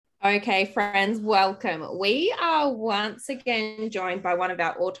Okay, friends, welcome. We are once again joined by one of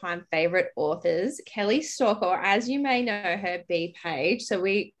our all-time favorite authors, Kelly Stalker, or as you may know her, B Page. So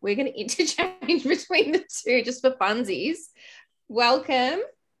we're going to interchange between the two just for funsies. Welcome.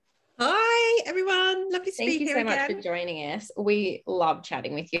 Hi, everyone. Lovely to Thank be you here so again. much for joining us. We love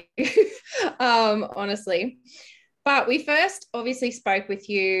chatting with you, honestly. But we first obviously spoke with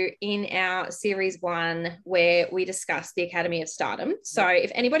you in our series 1 where we discussed the Academy of Stardom. So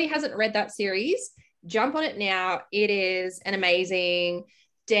if anybody hasn't read that series, jump on it now. It is an amazing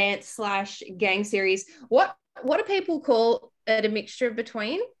dance/gang series. What do people call it? A mixture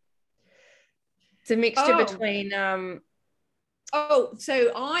between? It's a mixture between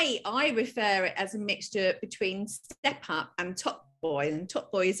so I refer it as a mixture between Step Up and Top Boy, and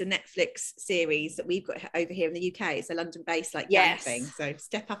Top Boy is a Netflix series that we've got over here in the UK. It's a London-based gang thing. So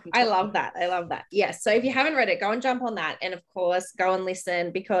Step Up and Top I love that. I love that. Yes. So if you haven't read it, go and jump on that, and of course, go and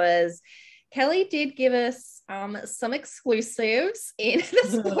listen because Kelly did give us some exclusives in the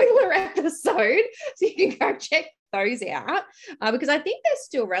spoiler episode, so you can go check those out because I think they're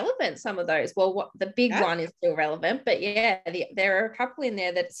still relevant. Some of those. Well, the big one is still relevant, but yeah, there are a couple in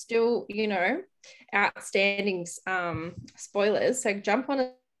there that still, outstanding spoilers. So jump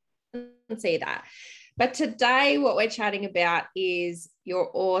on and see that. But today, what we're chatting about is your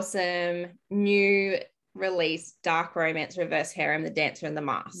awesome new release, Dark Romance Reverse Harem, The Dancer and the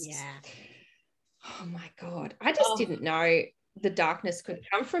Mask. Yeah. Oh my God. I just didn't know the darkness could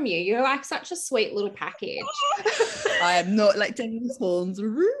come from you. You're like such a sweet little package. I am not like Dennis Horns.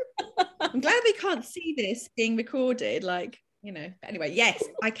 I'm glad they can't see this being recorded. Anyway, yes,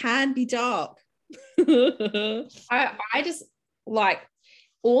 I can be dark. I just like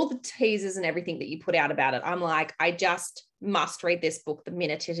all the teasers and everything that you put out about it. I'm like, I just must read this book the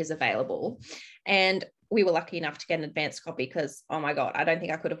minute it is available. And we were lucky enough to get an advanced copy because, oh my God, I don't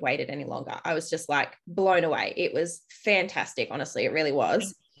think I could have waited any longer. I was just like blown away. It was fantastic. Honestly, it really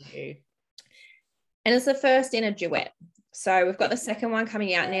was. Thank you. And it's the first in a duet. So we've got the second one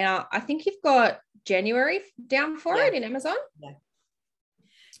coming out now. I think you've got January down for it in Amazon.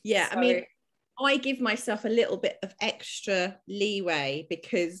 Yeah. So, I mean, I give myself a little bit of extra leeway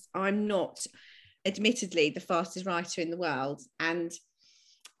because I'm not admittedly the fastest writer in the world. And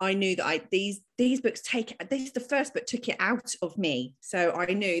I knew that these books the first book took it out of me. So I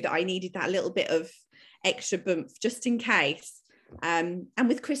knew that I needed that little bit of extra bump just in case. And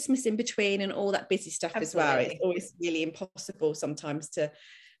with Christmas in between and all that busy stuff as well, it's always really impossible sometimes to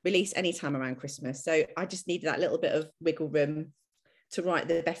release any time around Christmas. So I just needed that little bit of wiggle room to write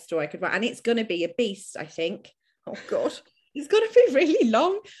the best story I could write. And it's going to be a beast, I think. Oh God, it's going to be really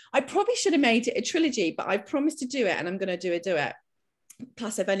long. I probably should have made it a trilogy, but I promised to do it and I'm going to do a duet.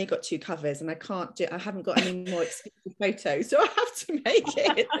 Plus I've only got 2 covers and I haven't got any more exclusive photos, so I have to make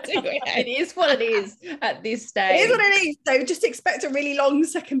it. It is what it is at this stage. It is what it is. So just expect a really long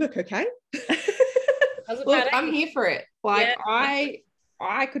second book, okay? Look, I'm here for it. I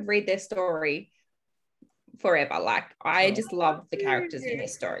could read their story forever. I just love the characters in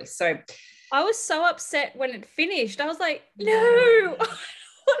this story. So I was so upset when it finished. I was like, no.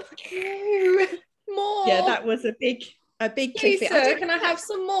 More. Yeah, that was a big Please, sir, can I have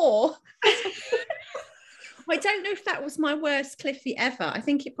some more? I don't know if that was my worst Cliffy ever. I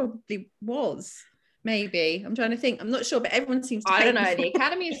think it probably was. Maybe. I'm trying to think. I'm not sure, but everyone seems to. I don't know. The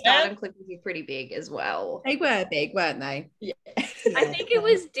Academy of Stardom Cliffy were pretty big as well. They were big, weren't they? Yeah. I think it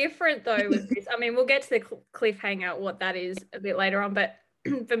was different though with this. I mean, we'll get to the cliffhanger, what that is a bit later on, but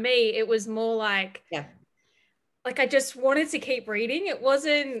for me, it was more like, I just wanted to keep reading. It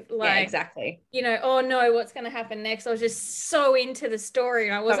wasn't like, exactly. Oh no, what's going to happen next? I was just so into the story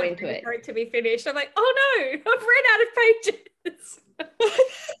and I wasn't ready for it to be finished. I'm like, oh no, I've run out of pages.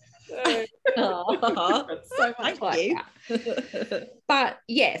 So much like that. But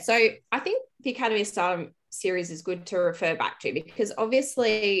yeah, so I think the Academy of Stardom series is good to refer back to because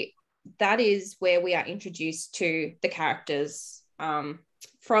obviously that is where we are introduced to the characters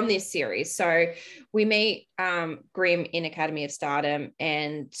from this series. So we meet Grimm in Academy of Stardom,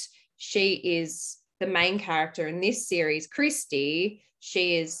 and she is the main character in this series. Christy,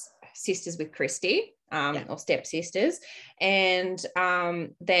 she is sisters with Christy, or stepsisters. And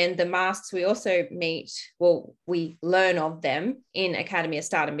then the masks we also meet, we learn of them in Academy of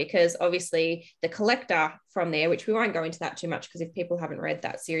Stardom because obviously the collector from there, which we won't go into that too much because if people haven't read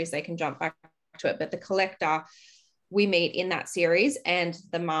that series, they can jump back to it. But the collector we meet in that series, and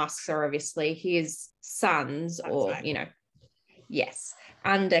the masks are obviously his sons. That's or, right.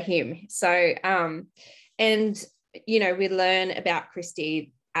 Under him. So, and, we learn about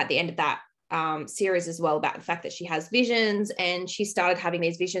Christy at the end of that series as well, about the fact that she has visions, and she started having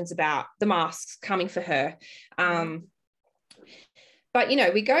these visions about the masks coming for her. But, you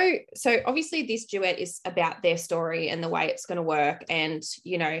know, so obviously this duet is about their story and the way it's going to work. And,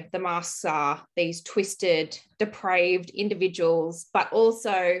 you know, the masks are these twisted, depraved individuals, but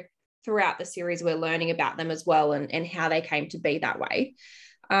also throughout the series, we're learning about them as well, and how they came to be that way.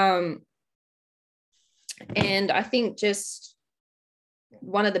 And I think just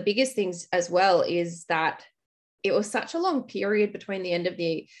one of the biggest things as well is that it was such a long period between the end of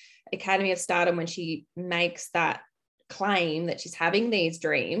the Academy of Stardom, when she makes that claim that she's having these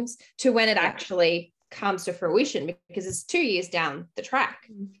dreams, to when it actually comes to fruition, because it's 2 years down the track.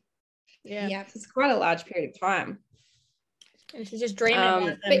 Yeah, it's quite a large period of time, and she's just dreaming about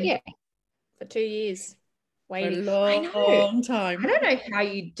them, but yeah, for 2 years waiting. For a long time. I don't know how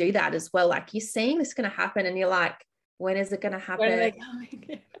you do that as well. Like, you're seeing this going to happen and you're like, when is it going to happen? When are they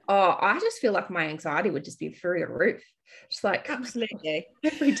coming? Oh, I just feel like my anxiety would just be through the roof. Just like, absolutely,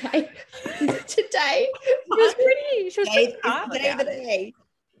 every day. Today she was pretty calm about it.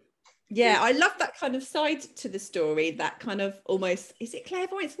 Yeah, I love that kind of side to the story, that kind of almost, is it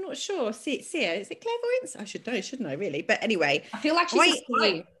clairvoyance? I'm not sure. Sia, is it clairvoyance? I should know, shouldn't I, really? But anyway. I feel like she's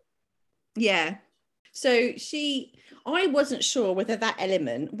yeah. So I wasn't sure whether that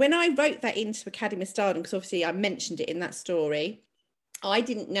element, when I wrote that into Academy of Stardom, because obviously I mentioned it in that story, I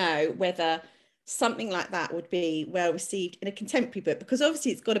didn't know whether something like that would be well received in a contemporary book, because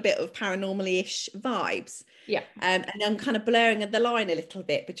obviously it's got a bit of paranormal-ish vibes. Yeah. And I'm kind of blurring the line a little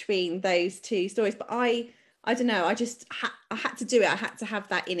bit between those two stories. But I don't know, I just I had to do it. I had to have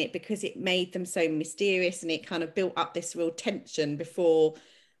that in it because it made them so mysterious, and it kind of built up this real tension before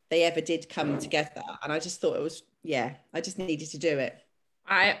they ever did come together. And I just thought it was, I just needed to do it.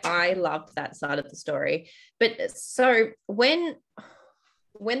 I loved that side of the story. But so when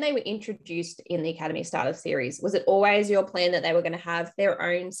they were introduced in the Academy of Stardom series, was it always your plan that they were going to have their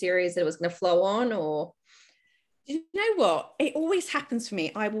own series that was going to flow on, or? You know what? It always happens for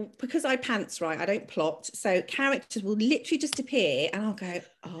me. Because I pants right, I don't plot. So characters will literally just appear and I'll go,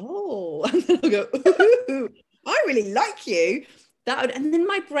 oh, and then I'll go, ooh, I really like you. And then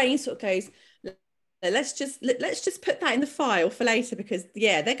my brain sort of goes, let's just put that in the file for later, because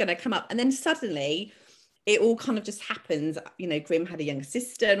they're going to come up. And then suddenly it all kind of just happens. You know, Grimm had a younger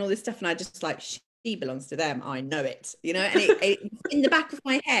sister and all this stuff, and I just like, she belongs to them, I know it, you know. And it in the back of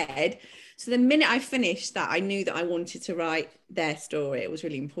my head. So the minute I finished that, I knew that I wanted to write their story. It was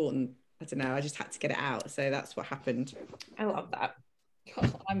really important. I don't know, I just had to get it out. So that's what happened. I love that.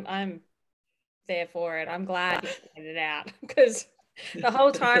 I'm there for it. I'm glad you get it out, because the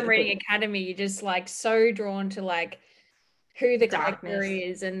whole time reading Academy, you're just like so drawn to like who the character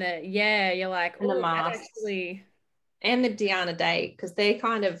is, and you're like, and the masks. Actually... and the Diana Day, because they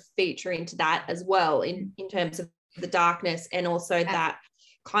kind of feature into that as well in terms of the darkness, and also that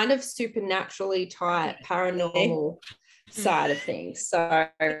kind of supernaturally type paranormal side of things. So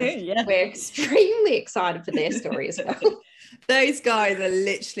we're extremely excited for their story as well. Those guys are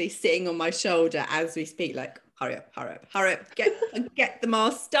literally sitting on my shoulder as we speak, like, hurry up, get the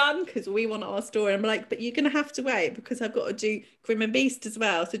mask done, because we want our story. I'm like, but you're gonna have to wait, because I've got to do Grimm and Beast as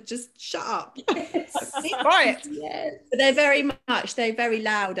well, so just shut up. Yes. Be quiet. Yes. But they're very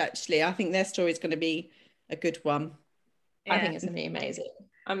loud, actually. I think their story is going to be a good one. I think it's gonna be amazing.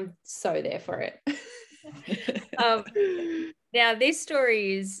 I'm so there for it. Now this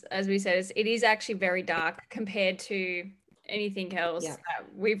story is, as we said, it is actually very dark compared to anything else that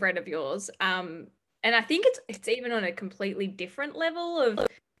we've read of yours. And I think it's even on a completely different level of,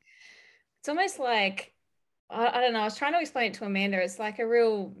 it's almost like, I don't know, I was trying to explain it to Amanda. It's like a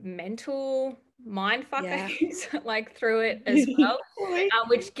real mental mind fuck, like through it as well,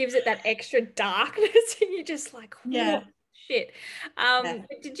 which gives it that extra darkness. And you're just like, shit.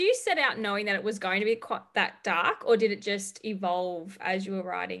 Did you set out knowing that it was going to be quite that dark, or did it just evolve as you were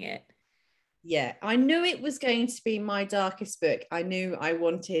writing it? Yeah, I knew it was going to be my darkest book. I knew I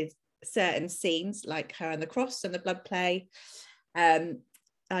wanted certain scenes like her and the cross and the blood play. I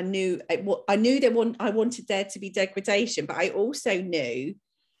wanted there to be degradation, but I also knew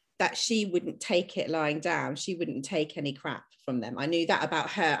that she wouldn't take it lying down. She wouldn't take any crap from them. I knew that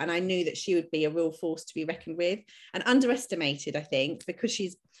about her, and I knew that she would be a real force to be reckoned with, and underestimated, I think, because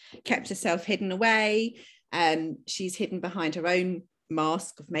she's kept herself hidden away, and she's hidden behind her own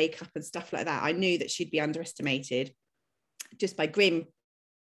mask of makeup and stuff like that. I knew that she'd be underestimated, just by Grimm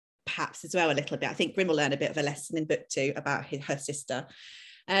perhaps as well a little bit. I think Grimm will learn a bit of a lesson in book 2 about her sister.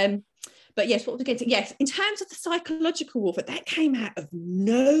 But yes, what was I going to say? Yes, in terms of the psychological warfare, that came out of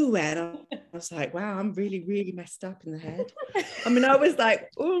nowhere. I was like, wow, I'm really, really messed up in the head. I mean, I was like,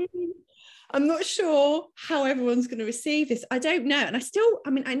 I'm not sure how everyone's going to receive this. I don't know. And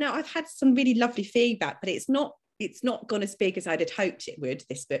I know I've had some really lovely feedback, but it's not gone as big as I'd had hoped it would,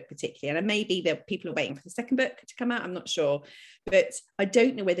 this book particularly. And maybe people are waiting for the second book to come out. I'm not sure. But I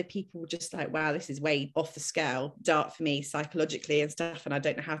don't know whether people were just like, wow, this is way off the scale, dark for me psychologically and stuff. And I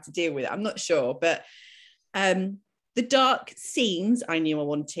don't know how to deal with it. I'm not sure. But the dark scenes I knew I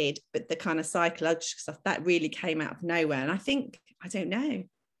wanted, but the kind of psychological stuff, that really came out of nowhere. And I don't know.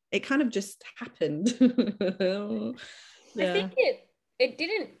 It kind of just happened. Yeah. I think it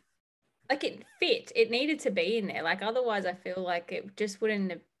didn't, like, it fit. It needed to be in there. Like, otherwise I feel like it just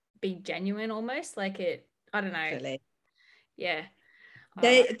wouldn't be genuine almost. Like, it, I don't know. Definitely. Yeah.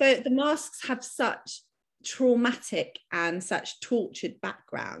 The masks have such traumatic and such tortured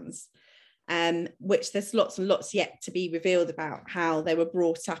backgrounds, which there's lots and lots yet to be revealed about how they were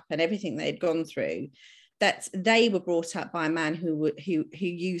brought up and everything they'd gone through. That they were brought up by a man who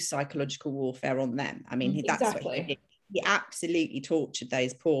used psychological warfare on them. I mean, that's exactly what he did. He absolutely tortured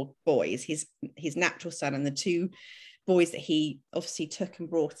those poor boys, his natural son and the two boys that he obviously took and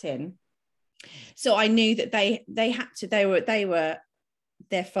brought in. So I knew that they were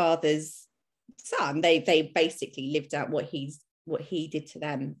their father's son. They basically lived out what he did to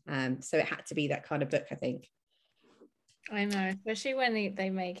them. So it had to be that kind of book, I think. I know, especially when they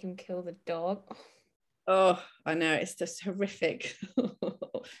make him kill the dog. Oh, I know, it's just horrific.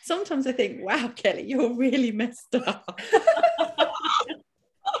 Sometimes I think, wow, Kelly, you're really messed up.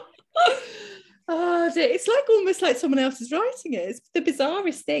 Oh, dear. It's like almost like someone else is writing it. It's the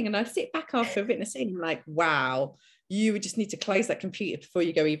bizarrest thing. And I sit back after I've written a scene and I'm like, wow, you would just need to close that computer before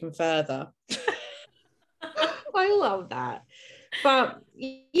you go even further. I love that. But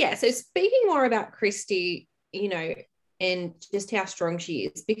yeah, so speaking more about Kristy, and just how strong she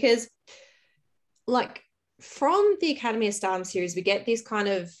is, because like from the Academy of Stardom series, we get this kind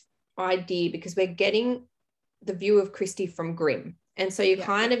of idea because we're getting the view of Kristy from Grimm. And so you're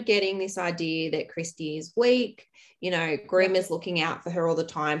kind of getting this idea that Kristy is weak, Grimm is looking out for her all the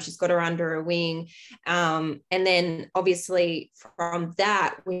time. She's got her under her wing. And then obviously from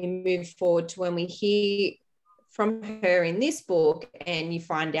that, we move forward to when we hear from her in this book and you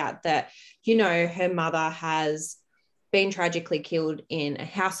find out that, her mother has been tragically killed in a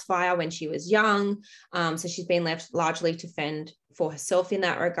house fire when she was young. So she's been left largely to fend for herself in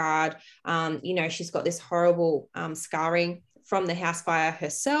that regard. She's got this horrible scarring from the house fire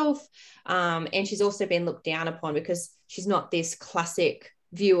herself. And she's also been looked down upon because she's not this classic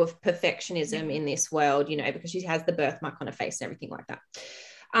view of perfectionism in this world, because she has the birthmark on her face and everything like that.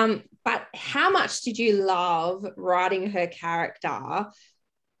 But how much did you love writing her character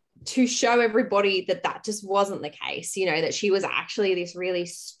to show everybody that just wasn't the case, that she was actually this really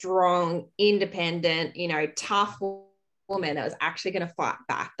strong, independent, tough woman that was actually going to fight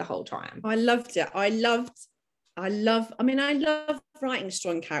back the whole time? I loved it. I love writing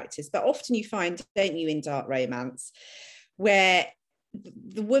strong characters, but often you find, don't you, in dark romance, where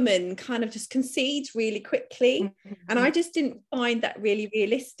the woman kind of just concedes really quickly. Mm-hmm. And I just didn't find that really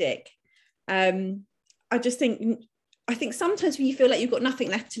realistic. I think sometimes when you feel like you've got nothing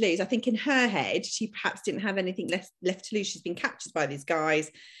left to lose, I think in her head, she perhaps didn't have anything left to lose. She's been captured by these guys.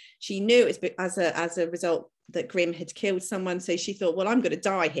 She knew it was as a result that Grimm had killed someone. So she thought, well, I'm going to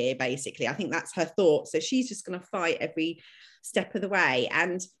die here, basically. I think that's her thought. So she's just going to fight every step of the way.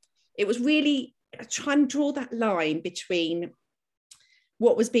 And it was really trying to draw that line between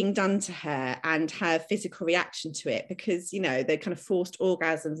what was being done to her and her physical reaction to it, because, they're kind of forced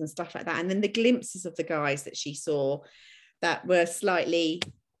orgasms and stuff like that. And then the glimpses of the guys that she saw that were slightly,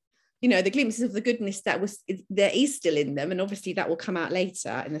 the glimpses of the goodness there is still in them. And obviously that will come out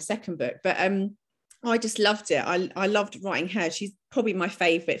later in the second book. But I just loved it. I loved writing her. She's probably my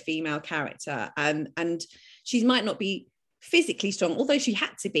favorite female character. And she might not be physically strong, although she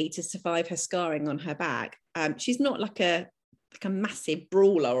had to be to survive her scarring on her back. She's not like a massive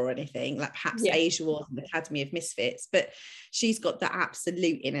brawler or anything like perhaps Asia was in the Academy of Misfits, but she's got the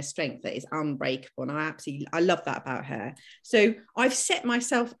absolute inner strength that is unbreakable, and I love that about her. So I've set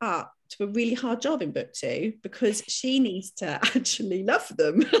myself up to a really hard job in book 2 because she needs to actually love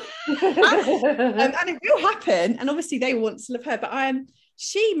them. And it will happen, and obviously they want to love her, but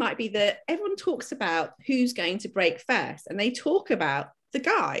she might be everyone talks about who's going to break first, and they talk about the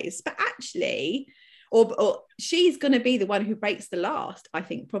guys, but actually or she's going to be the one who breaks the last, I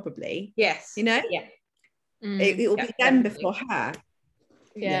think, probably. Yes. It will be them before her.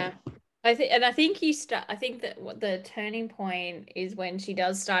 Yeah. I think that what the turning point is when she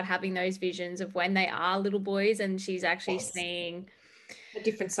does start having those visions of when they are little boys and she's actually seeing a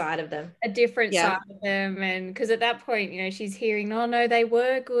different side of them. Side of them. And because at that point, you know, she's hearing, oh no, they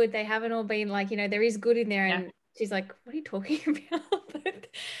were good, they haven't all been like, you know, there is good in there. And she's like, what are you talking about?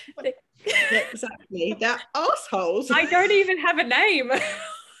 Yeah, exactly. They're assholes. I don't even have a name.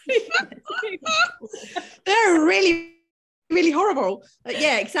 They're really, really horrible.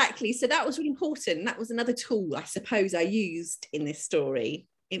 Yeah, exactly. So that was really important. That was another tool, I suppose, I used in this story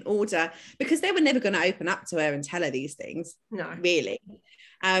in order, because they were never going to open up to her and tell her these things. No, really.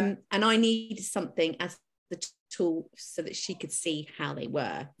 And I needed something as the tool so that she could see how they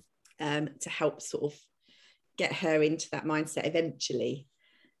were, to help sort of get her into that mindset eventually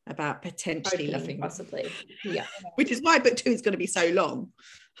about potentially loving, possibly. Yeah. Which is why book 2 is going to be so long.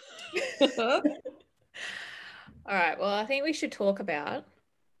 All right. Well, I think we should talk about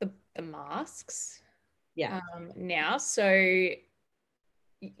the masks. Yeah. Now, so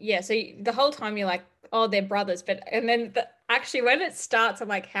yeah, so the whole time you're like, oh, they're brothers, and then actually when it starts, I'm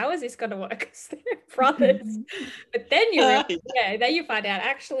like, how is this going to work? Because they're brothers. But then then you find out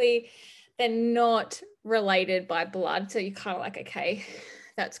actually they're not related by blood, so you're kind of like, okay,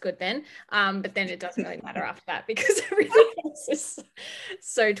 that's good then. But then it doesn't really matter after that because everything else is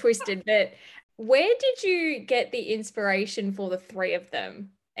so twisted. But where did you get the inspiration for the three of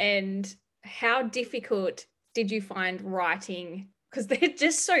them, and how difficult did you find writing? Because they're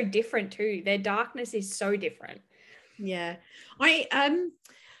just so different too. Their darkness is so different. Yeah.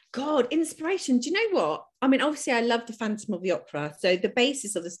 God, inspiration. Do you know what? I mean, obviously I love the Phantom of the Opera. So the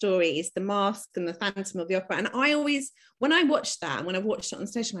basis of the story is the mask and the Phantom of the Opera. And I always, when I watched that, and when I watched it on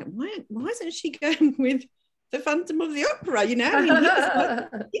stage, I'm like, why isn't she going with the Phantom of the Opera? You know, I mean,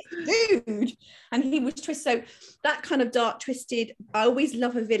 he's a dude. And he was twisted. So that kind of dark, twisted, I always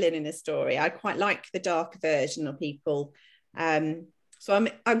love a villain in a story. I quite like the dark version of people. So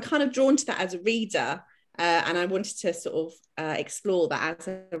I'm kind of drawn to that as a reader. And I wanted to sort of explore that as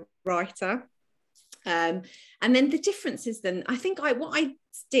a writer. And then the differences, then I think what I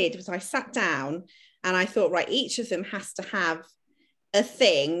did was I sat down and I thought, right, each of them has to have a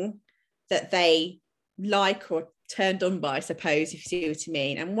thing that they like or turned on by, I suppose, if you see what I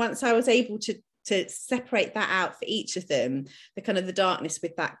mean. And once I was able to separate that out for each of them, the kind of the darkness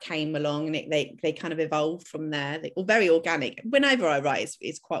with that came along, and they kind of evolved from there. They were very organic. Whenever I write,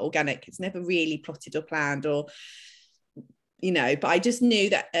 it's quite organic. It's never really plotted or planned, or, you know, but I just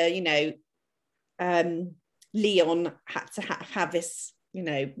knew that, Leon had to have this, you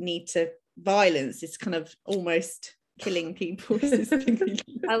know, need to violence, this kind of almost killing people.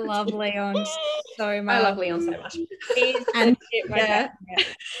 I love Leon so much. I love Leon so much.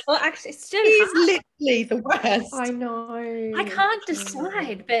 Well, actually, it's still he's literally the worst. I know. I can't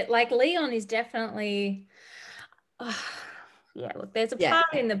decide, but like Leon is definitely. Yeah, look, there's a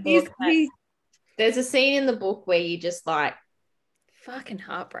part in the book. There's a scene in the book where you just like fucking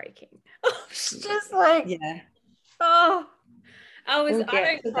heartbreaking. It's just like I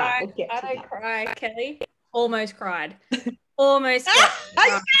don't cry, Kelly. Almost cried. My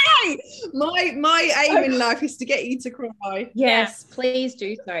aim in life is to get you to cry. Yes, please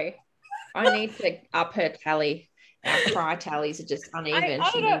do so. I need to up her tally. Our cry tallies are just uneven.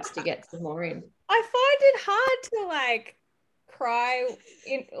 She needs to get some more in. I find it hard to like cry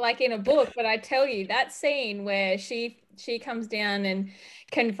in a book, but I tell you that scene where she comes down and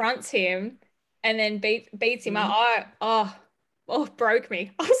confronts him and then beats him up. Broke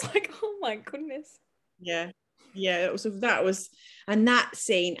me. I was like, oh my goodness. Yeah, that was, and that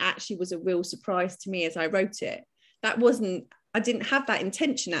scene actually was a real surprise to me as I wrote it. I didn't have that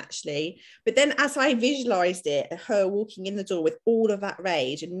intention actually, but then as I visualized it, her walking in the door with all of that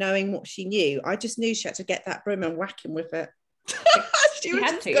rage and knowing what she knew, I just knew she had to get that broom and whack him with it. She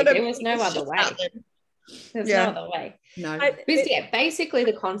had to. There was no other way. There's no other way. No. Basically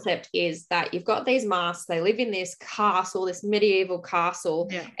the concept is that you've got these masks, they live in this castle, this medieval castle,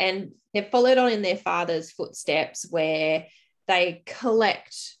 and they've followed on in their father's footsteps where they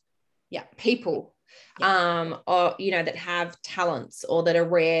collect people or, you know, that have talents or that are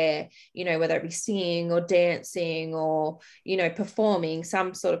rare, you know, whether it be singing or dancing or, you know, performing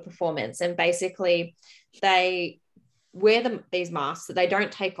some sort of performance. And basically they wear these masks that they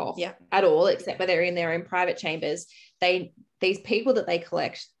don't take off at all, except when they're in their own private chambers. These people that they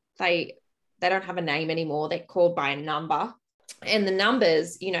collect, they don't have a name anymore. They're called by a number, and the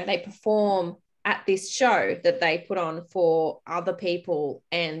numbers, you know, they perform at this show that they put on for other people,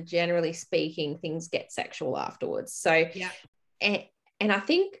 and generally speaking, things get sexual afterwards. So and I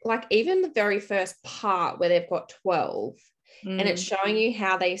think like even the very first part where they've got 12 and it's showing you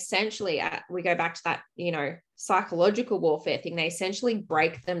how they essentially, we go back to that, you know, psychological warfare thing, they essentially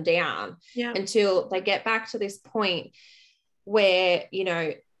break them down until they get back to this point where, you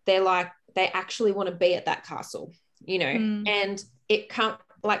know, they're like, they actually want to be at that castle, you know, and it can't,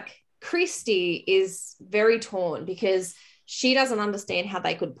 like, Christy is very torn because she doesn't understand how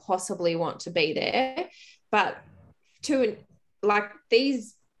they could possibly want to be there. But to, like,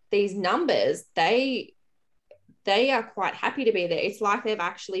 these numbers, they are quite happy to be there. It's like they've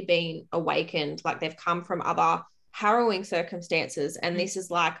actually been awakened, like they've come from other harrowing circumstances, and this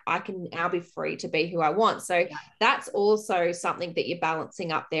is like, I can now be free to be who I want. So that's also something that you're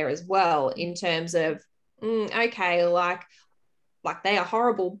balancing up there as well, in terms of okay, like they are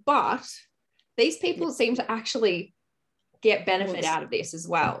horrible, but these people seem to actually get benefit out of this as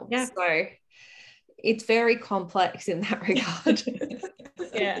well. So it's very complex in that regard.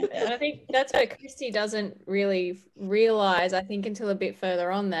 Yeah, and I think that's what Christy doesn't really realize, I think, until a bit further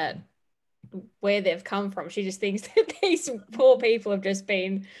on, that where they've come from. She just thinks that these poor people have just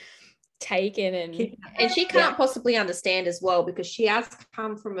been taken, and she can't possibly understand as well, because she has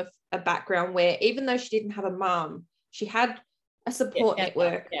come from a background where, even though she didn't have a mum, she had a support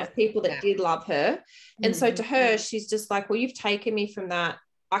network of people that did love her. And so to her, she's just like, well, you've taken me from that.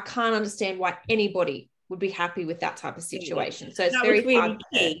 I can't understand why anybody would be happy with that type of situation. So it's that very really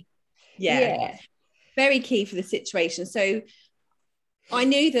key. Very key for the situation. So I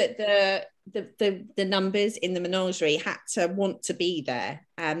knew that the numbers in the menagerie had to want to be there,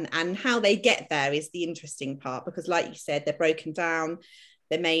 and how they get there is the interesting part, because like you said, they're broken down,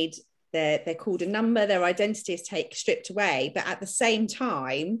 they're called a number, their identity is stripped away, but at the same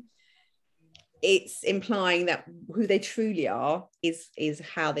time it's implying that who they truly are is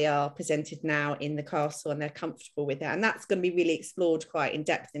how they are presented now in the castle, and they're comfortable with it. And that's going to be really explored quite in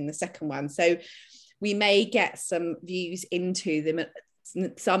depth in the second one. So we may get some views into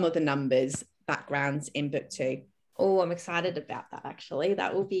some of the numbers backgrounds in book 2. Oh, I'm excited about that, actually.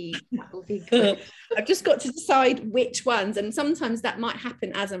 That will be good. I've just got to decide which ones, and sometimes that might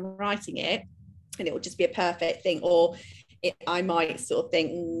happen as I'm writing it, and it will just be a perfect thing, or I might sort of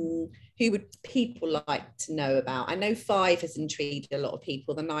think, who would people like to know about? I know 5 has intrigued a lot of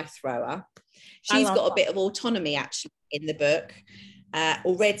people, the knife thrower. She's got a bit of autonomy actually in the book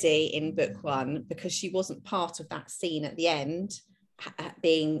already in book 1, because she wasn't part of that scene at the end,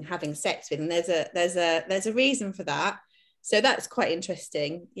 having sex with, and there's a reason for that. So that's quite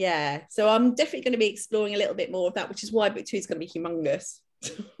interesting. Yeah. So I'm definitely going to be exploring a little bit more of that, which is why book 2 is going to be humongous.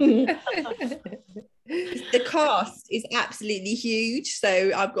 The cast is absolutely huge,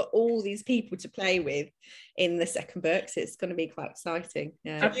 so I've got all these people to play with in the second book, so it's going to be quite exciting.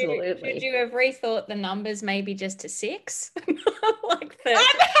 Absolutely. Should you have rethought the numbers maybe just to 6? Like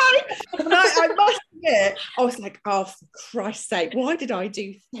I must admit, I was like, oh, for Christ's sake, why did I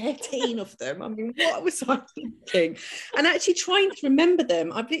do 13 of them? I mean, what was I thinking? And actually trying to remember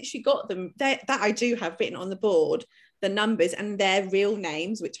them, I've literally got them that I do have written on the board, the numbers and their real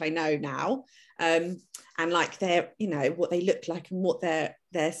names, which I know now, and like their, you know, what they look like and what their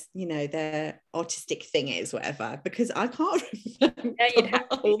you know, their artistic thing is, whatever, because I can't remember.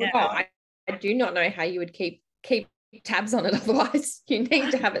 I do not know how you would keep tabs on it otherwise. You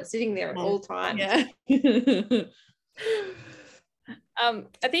need to have it sitting there at all times. I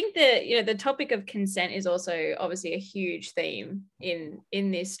think that, you know, the topic of consent is also obviously a huge theme in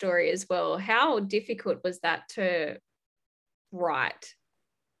this story as well. How difficult was that to write?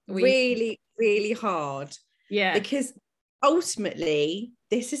 Really hard. Yeah, because ultimately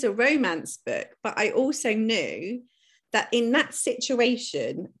this is a romance book, but I also knew that in that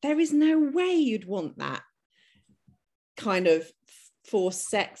situation there is no way you'd want that kind of forced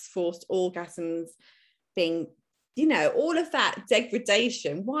sex, forced orgasms, being, you know, all of that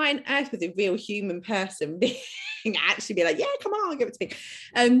degradation. Why on earth would a real human person actually be like, yeah, come on, give it to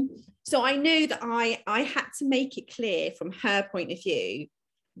me? So I knew that I had to make it clear from her point of view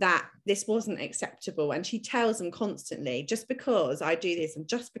that this wasn't acceptable. And she tells them constantly, just because I do this and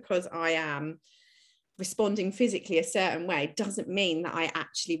just because I am responding physically a certain way doesn't mean that I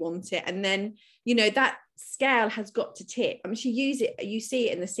actually want it. And then, you know, that scale has got to tip. I mean, you see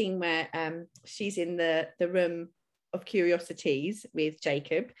it in the scene where she's in the room of curiosities with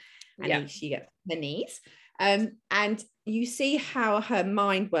Jacob, and she gets her knees, and you see how her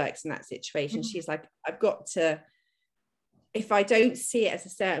mind works in that situation. She's like, I've got to, if I don't see it as a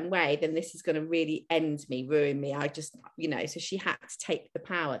certain way, then this is going to really end me, ruin me. I just, you know, so she had to take the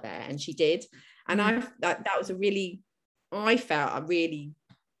power there, and she did. And that was I felt a really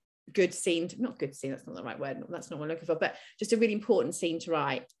good scene, not good scene, that's not the right word, that's not what I'm looking for, but just a really important scene to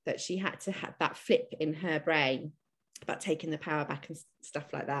write, that she had to have that flip in her brain about taking the power back and stuff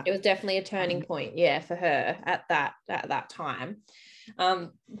like that. It was definitely a turning point, for her at that time.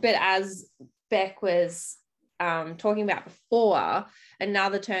 But as Beck was talking about before,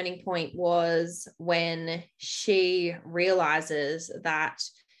 another turning point was when she realizes that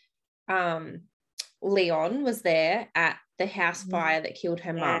Leon was there at the house fire that killed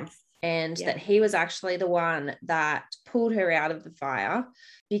her mum, and that he was actually the one that pulled her out of the fire,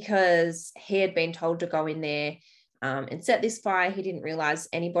 because he had been told to go in there and set this fire. He didn't realize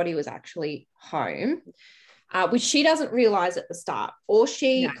anybody was actually home. Which she doesn't realize at the start. All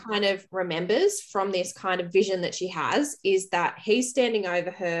she kind of remembers from this kind of vision that she has is that he's standing over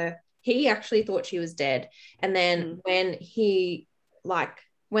her. He actually thought she was dead. And then when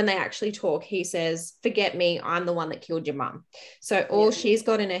they actually talk, he says, "Forget me, I'm the one that killed your mum." So all she's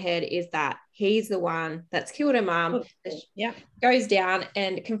got in her head is that he's the one that's killed her mum. Goes down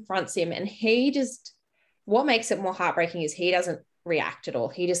and confronts him. And he just, what makes it more heartbreaking is he doesn't react at all.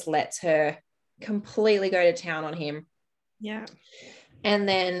 He just lets her completely go to town on him. And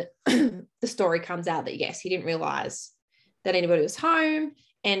then the story comes out that yes, he didn't realize that anybody was home,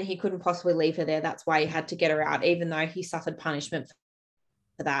 and he couldn't possibly leave her there. That's why he had to get her out, even though he suffered punishment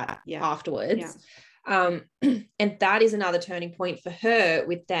for that afterwards. And that is another turning point for her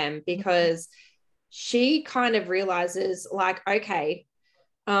with them, because she kind of realizes, like, okay,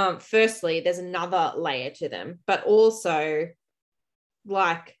 firstly, there's another layer to them, but also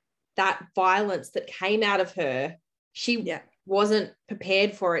like that violence that came out of her, she wasn't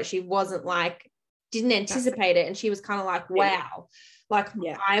prepared for it. She wasn't didn't anticipate it. And she was kind of like, wow,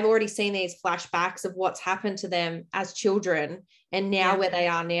 I've already seen these flashbacks of what's happened to them as children, and now where they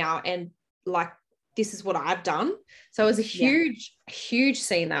are now. And like, this is what I've done. So it was a huge, huge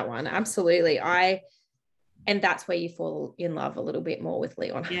scene, that one. Absolutely. And that's where you fall in love a little bit more with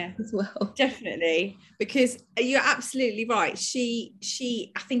Leon as well. Definitely, because you're absolutely right. She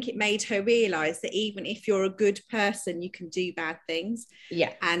I think it made her realize that even if you're a good person, you can do bad things.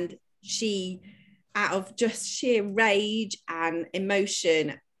 And she, out of just sheer rage and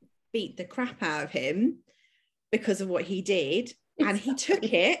emotion, beat the crap out of him because of what he did. And he took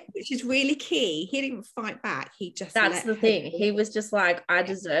it, which is really key. He didn't fight back. He just, that's the thing. He was just like, I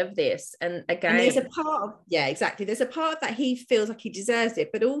deserve this. And again, and there's a part of, exactly. There's a part of that he feels like he deserves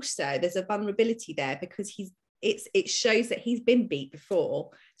it, but also there's a vulnerability there, because it shows that he's been beat before.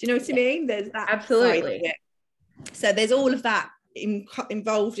 Do you know what I mean? There's that. Absolutely. So there's all of that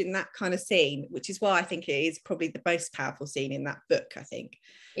involved in that kind of scene, which is why I think it is probably the most powerful scene in that book. I think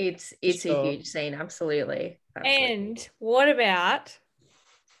it's a huge scene. Absolutely. And what about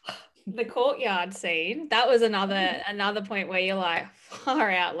the courtyard scene? That was another point where you're like, far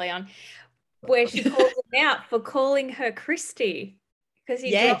out, Leon, where she calls him out for calling her Christy, because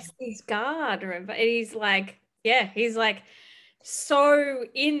he drops his guard, remember? And he's like so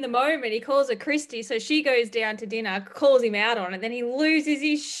in the moment, he calls her Christy, so she goes down to dinner, calls him out on it, then he loses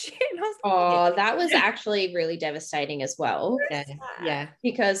his shit. That was actually really devastating as well.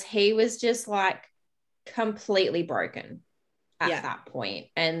 Because he was just like completely broken at that point.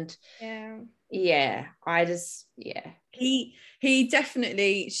 And he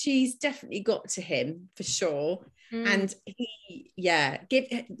definitely, she's definitely got to him for sure. And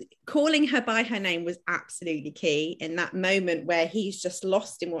calling her by her name was absolutely key in that moment where he's just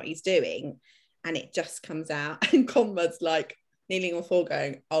lost in what he's doing, and it just comes out, and Conrad's like kneeling on the floor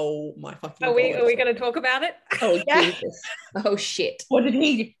going, oh my fucking God. Are we going to talk about it? Oh Jesus. Oh shit. What did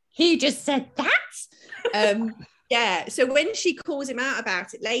he just said that? So when she calls him out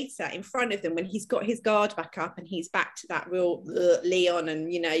about it later in front of them, when he's got his guard back up and he's back to that real Leon,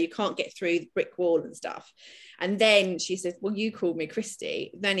 and you can't get through the brick wall and stuff, and then she says, well, you called me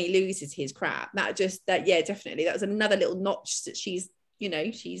Christy, then he loses his crap. Definitely, that was another little notch that she's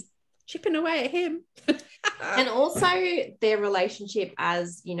chipping away at him. And also their relationship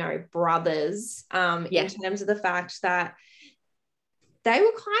as brothers, in terms of the fact that they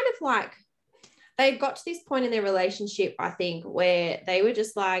were kind of like, they got to this point in their relationship, I think, where they were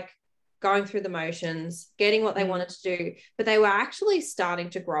just like going through the motions, getting what they wanted to do, but they were actually starting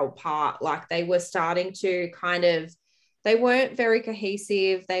to grow apart. Like they were starting to they weren't very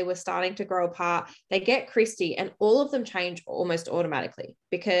cohesive. They were starting to grow apart. They get Christy, and all of them change almost automatically,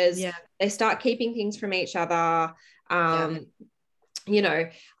 because they start keeping things from each other. But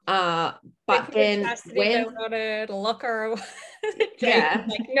then when to lock her away,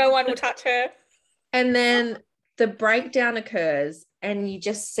 like no one will touch her. And then the breakdown occurs, and you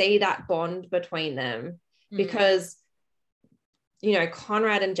just see that bond between them, because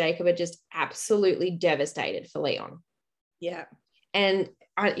Conrad and Jacob are just absolutely devastated for Leon. And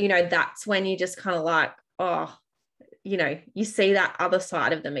that's when you just kind of like, you see that other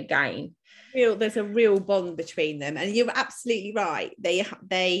side of them again. There's a real bond between them, and you're absolutely right.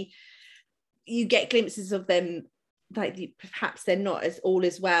 you get glimpses of them, like perhaps they're not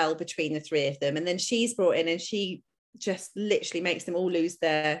as well between the three of them, and then she's brought in and she just literally makes them all lose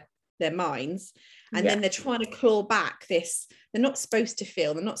their minds, and then they're trying to claw back this. They're not supposed to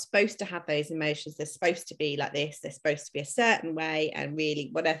feel, they're not supposed to have those emotions, they're supposed to be like this, they're supposed to be a certain way, and really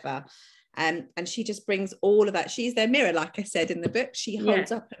whatever. And she just brings all of that. She's their mirror, like I said in the book. She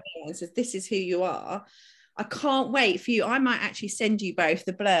holds up a mirror and says, this is who you are. I can't wait for you. I might actually send you both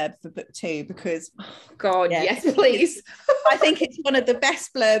the blurb for book 2, because yes, please. I think it's one of the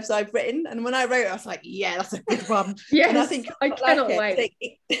best blurbs I've written. And when I wrote it, I was like, yeah, that's a good one. Yes, and I think I cannot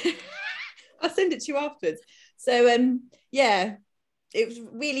wait. I'll send it to you afterwards. So it was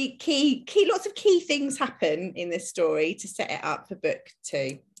really key. Lots of key things happen in this story to set it up for book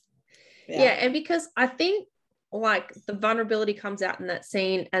 2. Yeah, and because I think like the vulnerability comes out in that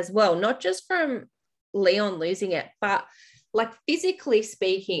scene as well, not just from Leon losing it, but like physically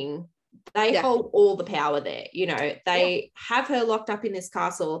speaking, they hold all the power there. You know, they have her locked up in this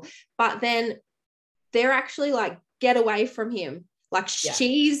castle, but then they're actually like, get away from him. Like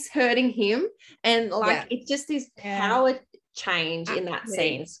she's hurting him, and like it's just this power change in that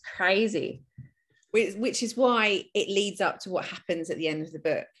scene. It's crazy. Which is why it leads up to what happens at the end of the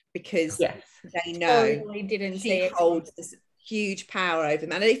book, because they know totally didn't she holds this huge power over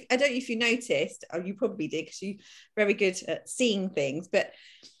them. And I don't know if you noticed, or you probably did because you're very good at seeing things, but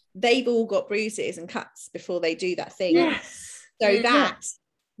they've all got bruises and cuts before they do that thing. So that's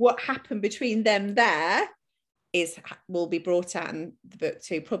what happened between them there will be brought out in the book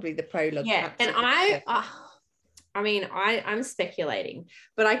too, probably the prologue. And I'm speculating,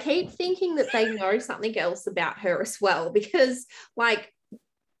 but I keep thinking that they know something else about her as well, because like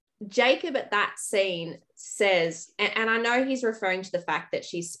Jacob at that scene says, and I know he's referring to the fact that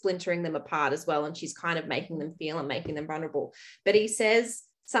she's splintering them apart as well, and she's kind of making them feel and making them vulnerable, but he says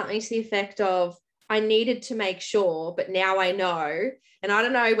something to the effect of, I needed to make sure, but now I know. And I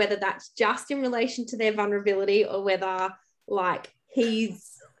don't know whether that's just in relation to their vulnerability or whether like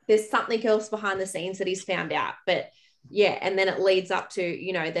there's something else behind the scenes that he's found out. But and then it leads up to,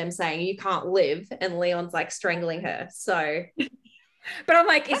 you know, them saying you can't live, and Leon's like strangling her. So but I'm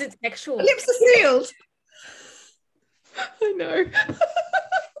like, is it sexual? Lips are sealed. I know.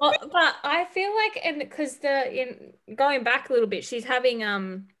 Well, but I feel like, and because in going back a little bit, she's having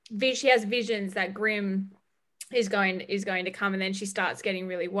she has visions that Grimm is going to come, and then she starts getting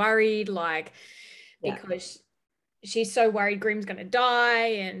really worried, like because she's so worried Grimm's going to die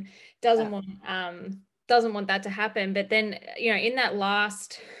and doesn't want that to happen. But then, you know, in that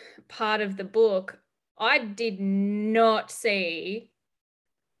last part of the book, I did not see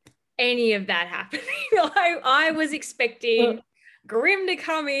any of that happening. I was expecting Grimm to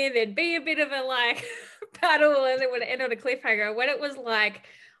come in, there'd be a bit of a like battle, and it would end on a cliffhanger. When it was like,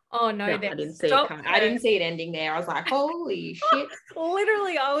 oh no, I didn't see it. I didn't see it ending there. I was like, holy shit.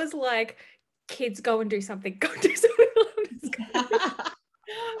 Literally, I was like, kids, go and do something. Go do something.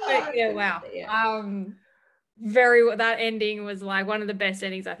 But yeah, wow. That ending was like one of the best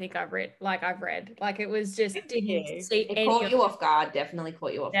endings I think I've read. Like it was just didn't see it caught you off guard. Definitely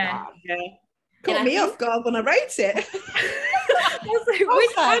caught you off guard. Caught me off guard when I wrote it. I was like,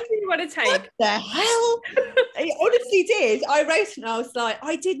 which one do you want to take? What the hell? It honestly did. I wrote it and I was like,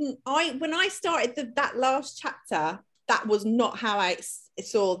 when I started that last chapter, that was not how I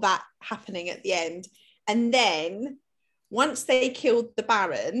saw that happening at the end. And then once they killed the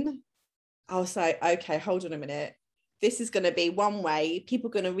Baron, I was like, okay, hold on a minute. This is going to be one way. People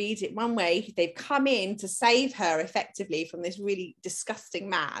are going to read it one way. They've come in to save her effectively from this really disgusting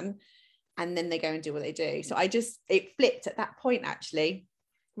man. And then they go and do what they do. So it flipped at that point, actually.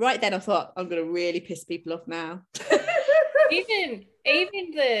 Right then I thought, I'm going to really piss people off now. even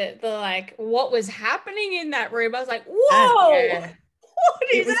the like what was happening in that room, I was like, whoa,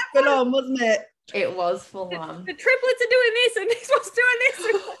 what is it? Full on, wasn't it? It was full on. The triplets are doing this and this one's doing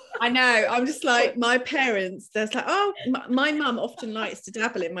this. I know. I'm just like, my parents, they're like, oh, my mum often likes to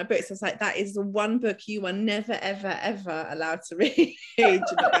dabble in my books. I was like, that is the one book you are never, ever, ever allowed to read. You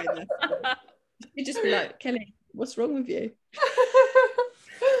just be like, Kelly, what's wrong with you?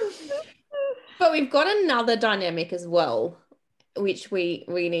 But we've got another dynamic as well, which we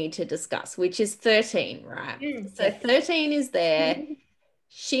need to discuss, which is 13, right? So 13 is there.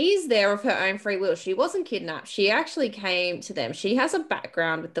 She's there of her own free will. She wasn't kidnapped. She actually came to them. She has a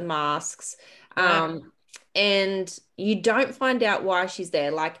background with the masks. And you don't find out why she's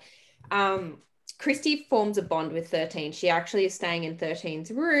there. Like, Christy forms a bond with 13. She actually is staying in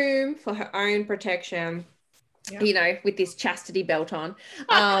 13's room for her own protection. you know, with this chastity belt on.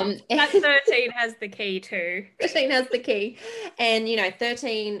 That 13 has the key too. 13 has the key. And, you know,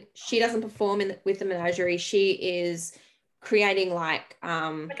 13, she doesn't perform with the menagerie. She is creating like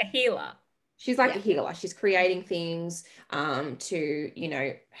a healer. She's like a healer. She's creating things to, you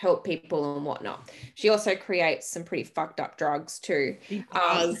know, help people and whatnot. She also creates some pretty fucked up drugs too. She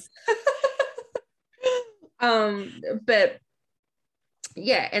does. But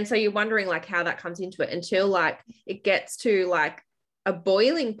yeah, and so you're wondering like how that comes into it until like it gets to like a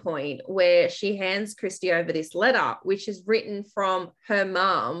boiling point where she hands Christy over this letter, which is written from her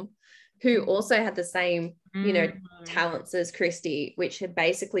mum, who also had the same, you know, talents as Christy, which had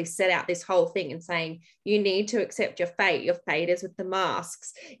basically set out this whole thing and saying, you need to accept your fate. Your fate is with the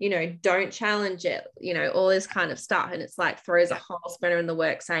masks, you know, don't challenge it, you know, all this kind of stuff. And it's like throws a whole spanner in the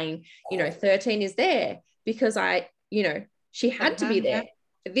works saying, you know, 13 is there because you know, she had to be there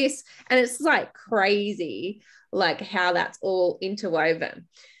for this. And it's like crazy, like how that's all interwoven.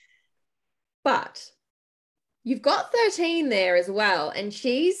 But you've got 13 there as well. And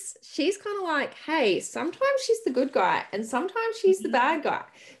she's kind of like, hey, sometimes she's the good guy and sometimes she's the bad guy.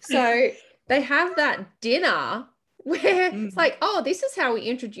 So they have that dinner where it's like, oh, this is how we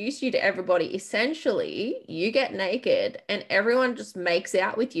introduce you to everybody. Essentially, you get naked and everyone just makes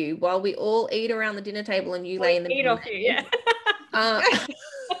out with you while we all eat around the dinner table and you lay in the middle. Off you, yeah.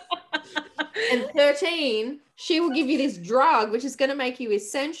 And 13, she will give you this drug, which is going to make you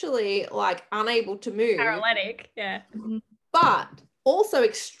essentially like unable to move. Paralytic, yeah. But also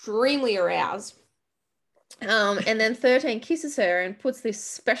extremely aroused. And then 13 kisses her and puts this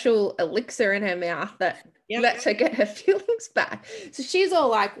special elixir in her mouth that lets her get her feelings back. So she's all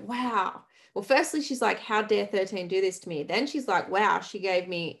like, wow. Well, firstly, she's like, how dare 13 do this to me? Then she's like, wow, she gave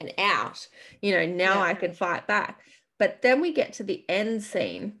me an out. You know, now I can fight back. But then we get to the end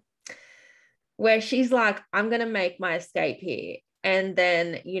scene where she's like, I'm going to make my escape here. And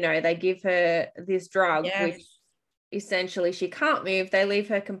then, you know, they give her this drug, which essentially she can't move. They leave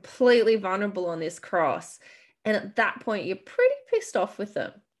her completely vulnerable on this cross. And at that point, you're pretty pissed off with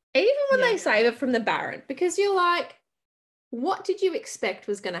them, even when they save her from the Baron, because you're like, what did you expect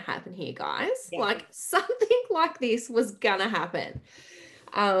was going to happen here, guys? Like something like this was going to happen.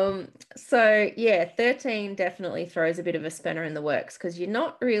 So yeah, 13 definitely throws a bit of a spanner in the works because you're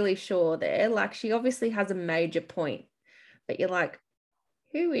not really sure there. Like she obviously has a major point, but you're like,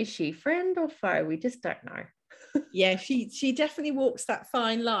 who is she, friend or foe? We just don't know. Yeah, she definitely walks that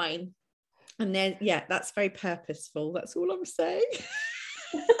fine line. And then, that's very purposeful. That's all I'm saying.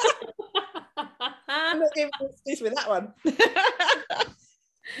 I'm not giving an excuse with that one.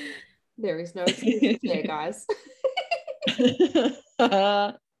 There is no excuse there, guys.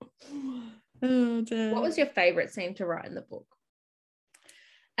 Oh, dear. What was your favorite scene to write in the book?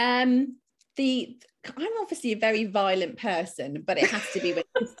 I'm obviously a very violent person, but it has to be when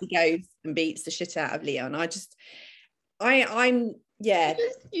Christy goes and beats the shit out of Leon. I'm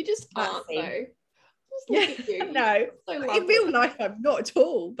you just can't though. Just look at you. No, so in real life I'm not at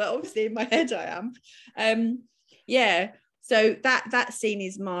all, but obviously in my head I am. So that scene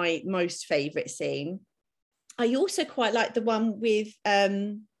is my most favorite scene. I also quite like the one with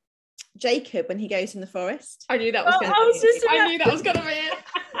Jacob when he goes in the forest. I knew that was going to be it. I knew that was going to be it.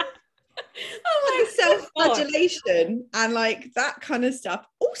 Oh, like self-flagellation and like that kind of stuff.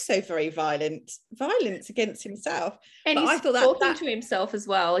 Also very violence against himself. And but he's talking to himself as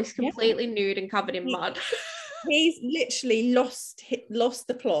well. He's completely nude and covered in mud. He's literally lost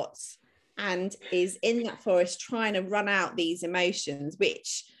the plot and is in that forest trying to run out these emotions,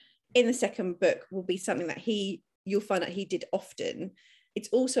 which in the second book will be something that you'll find that he did often. It's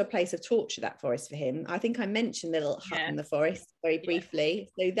also a place of torture, that forest, for him. I think I mentioned the little hut in the forest very briefly.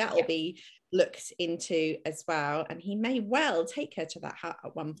 So that will be looked into as well. And he may well take her to that hut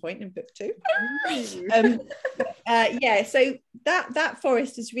at one point in book 2. So that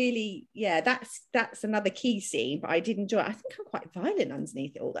forest is really, that's another key scene, but I did enjoy it. I think I'm quite violent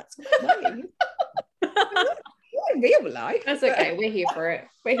underneath it all. That's quite violent. In real life. That's okay. We're here for it.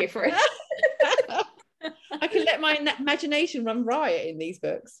 I can let my imagination run riot in these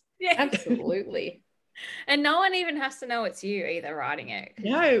books. Yeah, absolutely. And no one even has to know it's you either writing it.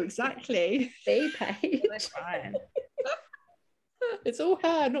 No, exactly. Be paid. That's fine. It's all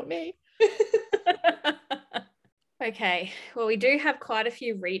her, not me. Okay. Well, we do have quite a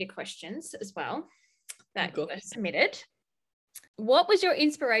few reader questions as well that were submitted. What was your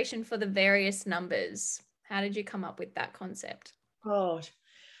inspiration for the various numbers? How did you come up with that concept? God.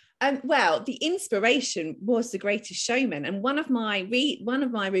 Well, the inspiration was The Greatest Showman, and one of my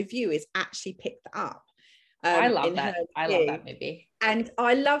reviewers actually picked that up. I love that. I love that movie. And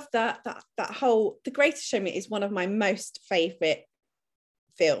I love that whole The Greatest Showman is one of my most favorite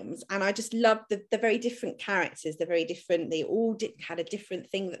films, and I just love the very different characters. They're very different. They all had a different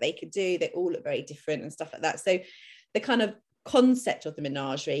thing that they could do. They all look very different and stuff like that. So the kind of concept of the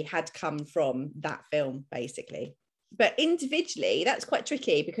menagerie had come from that film, basically. But individually, that's quite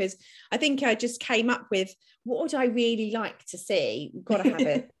tricky, because I think I just came up with, what would I really like to see? You've got to have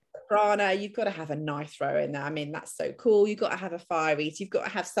a soprano, you've got to have a knife thrower in there. I mean, that's so cool. You've got to have a fire eater, you've got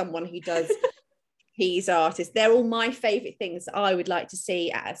to have someone who does trapeze artists. They're all my favorite things that I would like to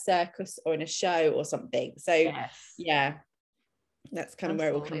see at a circus or in a show or something. So yeah, that's kind of where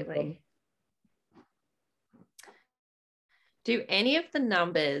it all comes from. Do any of the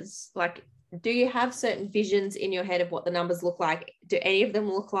numbers, like, do you have certain visions in your head of what the numbers look like? Do any of them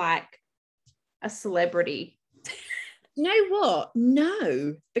look like a celebrity? You know what?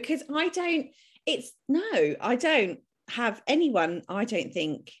 No, because I don't have anyone. I don't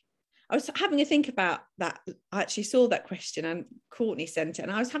think. I was having a think about that. I actually saw that question and Courtney sent it,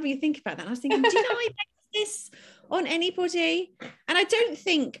 and I was having a think about that. And I was thinking, do I base this on anybody? And I don't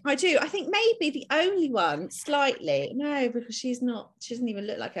think I do. I think maybe the only one slightly, no, because she doesn't even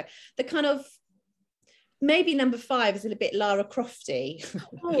look like her. The kind of, maybe number 5 is a little bit Lara Crofty.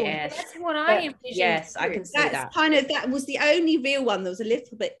 Oh, yes, that's what I envisioned. Yes, I can see that. That was the only real one that was a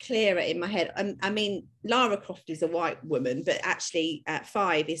little bit clearer in my head. I mean, Lara Croft is a white woman, but actually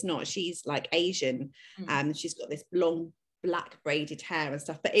 5 is not. She's like Asian, and she's got this long black braided hair and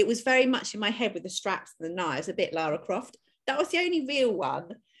stuff. But it was very much in my head with the straps and the knives, a bit Lara Croft. That was the only real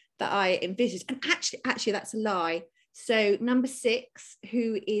one that I envisaged. And actually, that's a lie. So number 6,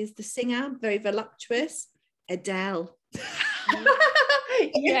 who is the singer, very voluptuous, Adele.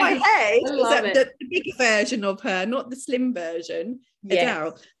 In my head, the big version of her, not the slim version.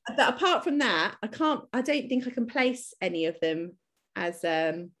 Adele. But apart from that, I don't think I can place any of them as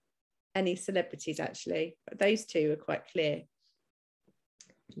any celebrities, actually. But those two are quite clear.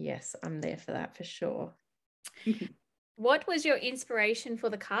 Yes, I'm there for that for sure. What was your inspiration for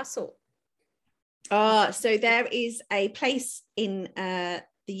the castle? So there is a place in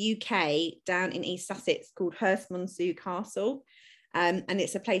the UK down in East Sussex called Herstmonceux Castle, and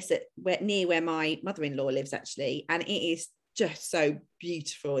it's a place near where my mother-in-law lives, actually, and it is just so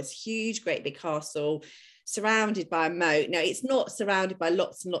beautiful. It's a huge, great big castle surrounded by a moat. Now, it's not surrounded by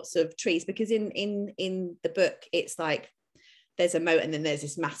lots and lots of trees, because in the book it's like there's a moat and then there's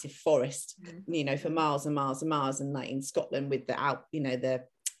this massive forest, for miles and miles and miles, and like in Scotland with the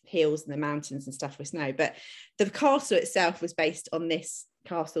hills and the mountains and stuff with snow. But the castle itself was based on this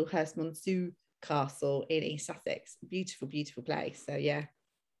castle, Herstmonceux Castle in East Sussex. Beautiful, beautiful place. So yeah,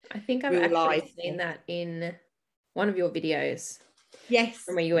 I think I've actually seen that in one of your videos. Yes,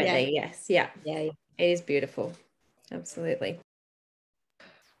 from where you went there. Yes, yeah, it is beautiful. Absolutely.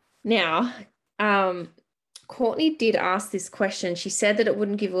 Now, Courtney did ask this question. She said that it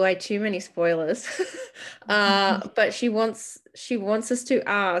wouldn't give away too many spoilers, but she wants us to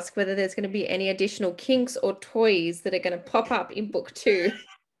ask whether there's going to be any additional kinks or toys that are going to pop up in book 2.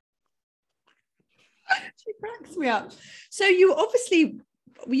 She cracks me up. So you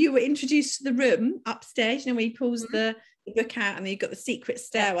were introduced to the room upstairs, where he pulls the book out, and then you've got the secret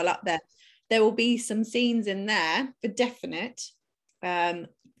stairwell up there. There will be some scenes in there for definite,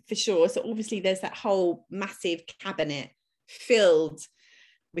 for sure. So obviously there's that whole massive cabinet filled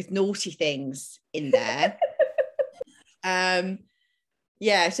with naughty things in there. So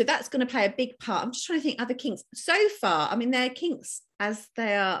that's going to play a big part. I'm just trying to think other kinks so far. I mean, they're kinks as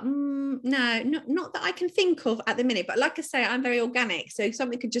they are. Not that I can think of at the minute, but like I say, I'm very organic, so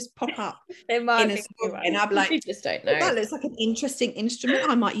something could just pop up in a story, and I'm like, you just don't know. That looks like an interesting instrument.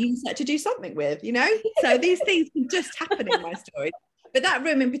 I might use that to do something with, So these things can just happen in my story. But that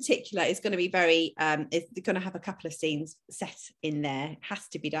room in particular is going to be very, is going to have a couple of scenes set in there. It has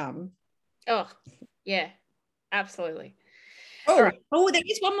to be done. Oh, yeah, absolutely. Oh, there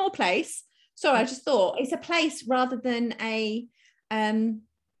is one more place. Sorry, I just thought it's a place rather than a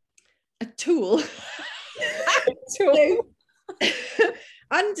tool.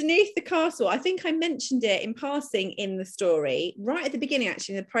 Underneath the castle, I think I mentioned it in passing in the story, right at the beginning,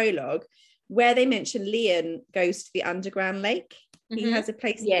 actually, in the prologue, where they mention Leon goes to the underground lake. He has a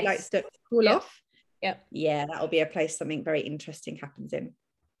place he likes to cool off. Yeah, that'll be a place something very interesting happens in.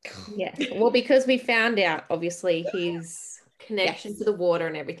 Yeah, well, because we found out, obviously, his connection to the water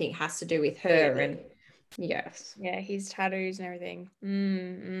and everything has to do with her, and his tattoos and everything.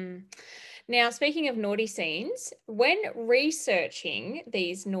 Now, speaking of naughty scenes, when researching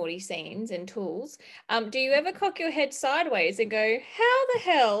these naughty scenes and tools, do you ever cock your head sideways and go, how the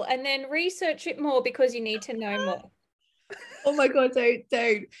hell? And then research it more because you need to know more? Oh my God,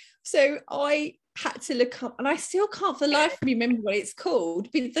 don't. So I had to look up, and I still can't for the life of me remember what it's called,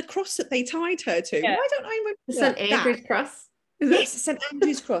 but the cross that they tied her to. Yeah. Why don't I remember St. Andrew's cross? Yes, St.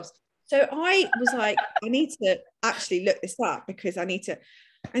 Andrew's cross. So I was like, I need to actually look this up because I need to.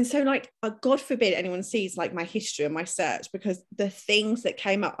 And so, like, God forbid anyone sees like my history and my search, because the things that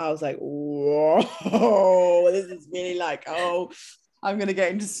came up, I was like, whoa, this is really like, oh, I'm going to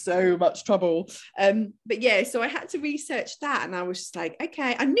get into so much trouble. But yeah, so I had to research that, and I was just like,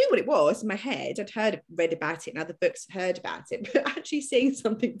 okay, I knew what it was in my head. I'd read about it, and other books had heard about it, but actually seeing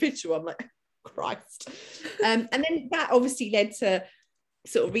something visual, I'm like, Christ. And then that obviously led to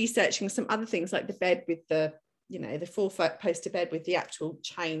sort of researching some other things, like the bed with the, you know, the 4-foot poster bed with the actual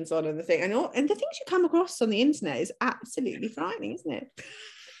chains on and the thing, and the things you come across on the internet is absolutely frightening, isn't it?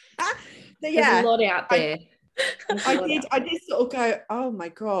 There's a lot out there. I did sort of go, oh my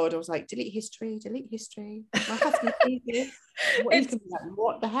God. I was like, delete history. My husband sees this.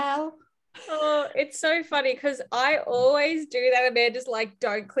 What the hell? Oh, it's so funny because I always do that, and they're just like,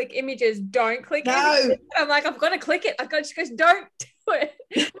 don't click images, don't click images. I'm like, I've got to click it. She goes, don't do it.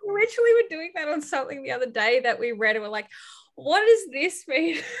 We literally were doing that on something the other day that we read, and we're like, what does this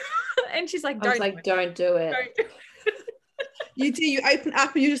mean? And she's like, don't do it. You do, you open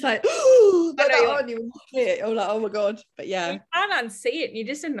up and you're just like, oh, that on you and see it. You're like, oh my God. But yeah, you can't unsee it, and you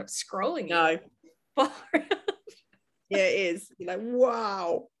just end up scrolling. No. Yeah, it is. You're like,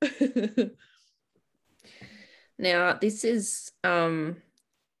 wow. Now, this is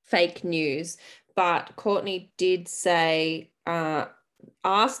fake news, but Courtney did say,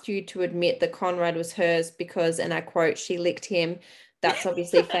 asked you to admit that Conrad was hers because, and I quote, she licked him. That's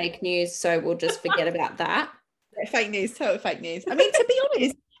obviously fake news, so we'll just forget about that. Fake news, total fake news. I mean, to be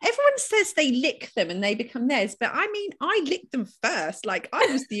honest, everyone says they lick them and they become theirs, but I mean, I licked them first. Like, I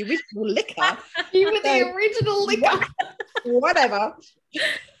was the original licker. You were the original licker. Whatever.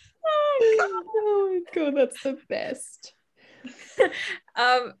 Oh my God, that's the best.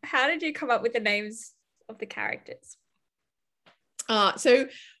 How did you come up with the names of the characters? So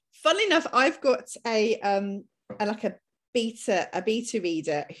funnily enough, I've got a beta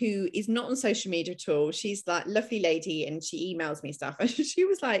reader who is not on social media at all. She's like lovely lady, and she emails me stuff, and she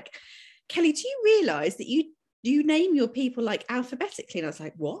was like, Kelly, do you realize that you name your people like alphabetically? And I was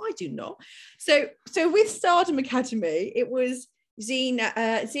like, what? I do not. So with Stardom Academy, it was Zeno,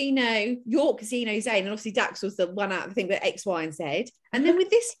 York, Zeno, Zane, and obviously Dax was the one out of the thing with X, Y, and Z. And then with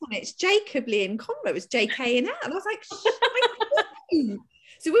this one, it's Jacob, Lee, and Conrad. It was JK and L. And I was like,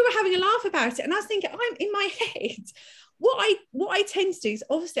 so we were having a laugh about it, and I was thinking, I'm in my head. What I tend to do is,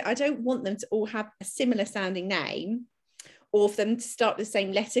 obviously I don't want them to all have a similar sounding name, or for them to start the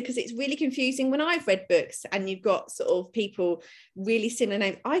same letter, because it's really confusing. When I've read books and you've got sort of people really similar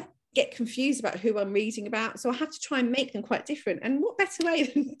names, I get confused about who I'm reading about, so I have to try and make them quite different. And what better way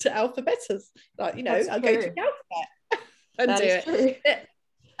than to alphabet us? Like, you know, I'll go to the alphabet and do it. True.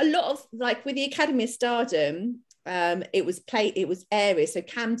 A lot of, like with the Academy of Stardom, it was areas. So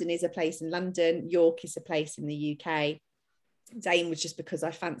Camden is a place in London, York is a place in the UK. Zayn was just because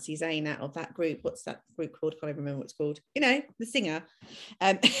I fancy Zayn out of that group. What's that group called? I can't even remember what it's called. You know, the singer.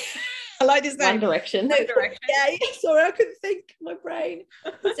 I like his name. One Direction. Yeah, sorry, I couldn't think. My brain.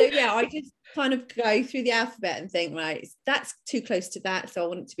 So yeah, I just kind of go through the alphabet and think, right, that's too close to that, so I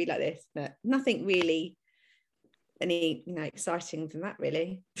want it to be like this. But nothing really any, you know, exciting than that,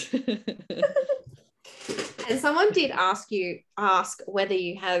 really. And someone did ask whether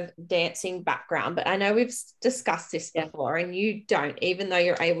you have dancing background, but I know we've discussed this before, and you don't, even though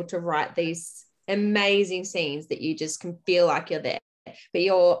you're able to write these amazing scenes that you just can feel like you're there. But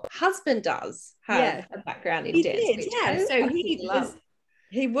your husband does have a background in dance. So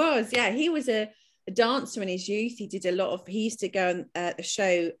he was a dancer in his youth. He used to go on a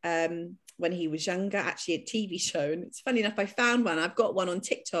show when he was younger, actually a TV show. And it's funny enough, I found one. I've got one on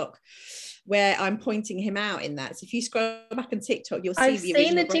TikTok where I'm pointing him out in that. So if you scroll back on TikTok, you'll see I've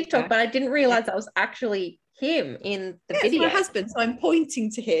seen the TikTok, but I didn't realize that was actually him in the video. It's my husband, so I'm pointing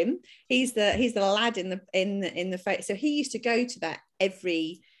to him. He's the lad in the face. So he used to go to that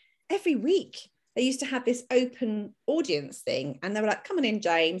every week. They used to have this open audience thing, and they were like, "Come on in,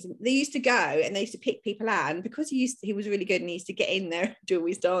 James." And they used to go and they used to pick people out, and because he was really good and he used to get in there and do all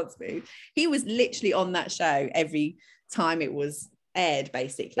his dance moves. He was literally on that show every time it was aired,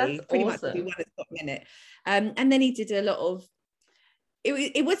 basically. That's pretty awesome. much every 1 minute. And then he did a lot of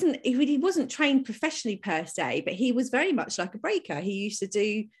he wasn't trained professionally per se, but he was very much like a breaker. He used to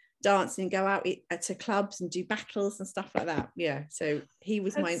do dancing, go out to clubs and do battles and stuff like that. Yeah, so he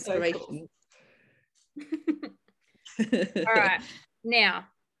was my inspiration. So cool. All right, now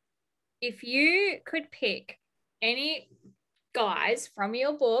if you could pick any guys from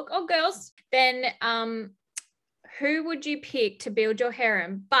your book or girls, then who would you pick to build your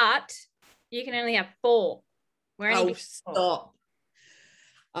harem? But you can only have 4. Stop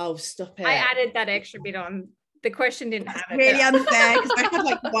it. I added that extra bit on. The question didn't have it. Really unfair, because I had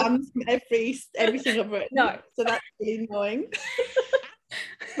like one from everything I've written. No. So that's really annoying.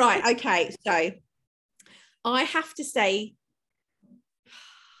 Right, okay. So I have to say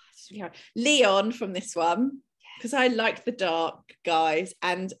Leon from this one, because I like the dark guys,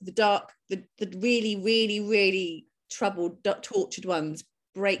 and the really, really, really troubled, tortured ones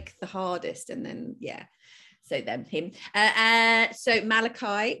break the hardest, and then so him. So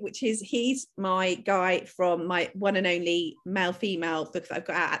Malachi, he's my guy from my one and only male-female book that I've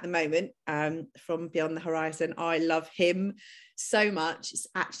got out at the moment, from Beyond the Horizon. I love him so much. It's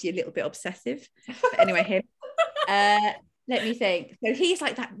actually a little bit obsessive. But anyway, him. Let me think. So he's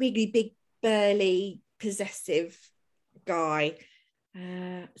like that really big, burly, possessive guy.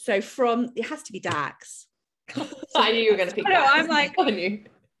 So it has to be Dax. I knew you were going to pick Dax. I'm like, I knew.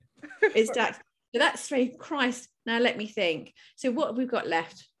 It's Dax. So that's straight. Christ. Now let me think. So what have we got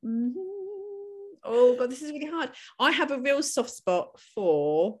left? Oh God, this is really hard. I have a real soft spot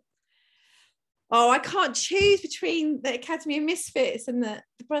for. Oh, I can't choose between the Academy of Misfits and the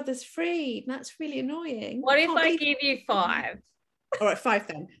Brothers Freed. That's really annoying. What if I give you 5? All right, 5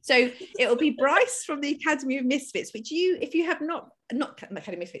 then. So it'll be Bryce from the Academy of Misfits, which if you have not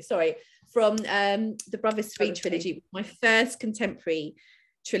Academy of Misfits, sorry, from the Brothers Freed trilogy, my first contemporary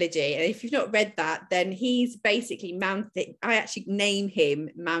trilogy. And if you've not read that, then he's basically I actually name him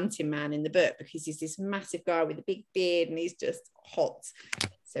Mountain Man in the book, because he's this massive guy with a big beard and he's just hot.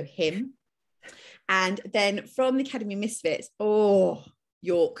 So him. And then from the Academy of Misfits,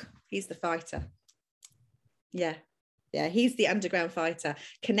 York, he's the fighter. Yeah, he's the underground fighter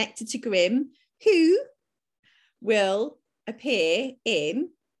connected to Grimm, who will appear in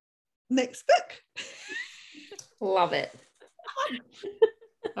next book. Love it.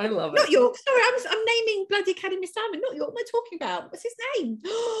 I love it. Not York. Sorry, I'm naming bloody Academy Simon. Not York. What am I talking about? What's his name?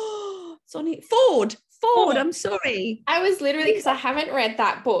 Sonny Ford. I'm sorry. I was literally, because I haven't read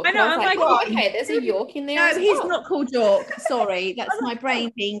that book. I know. I was like, okay, there's a York in there. No, he's not called York. Sorry, that's my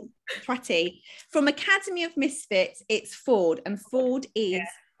brain being twatty. From Academy of Misfits, it's Ford, and Ford is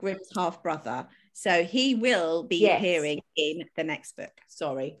Grimm's half brother. So he will be appearing in the next book.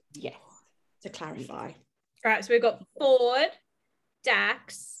 Sorry. Yes. To clarify. All right, so we've got Ford,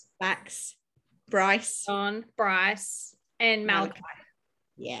 Dax, Bryce, Bryce, and Malachi.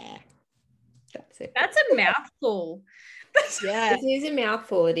 Yeah, that's it. That's a mouthful. Yeah, it is a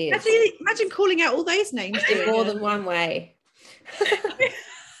mouthful. It is. Actually, imagine calling out all those names in more than one way.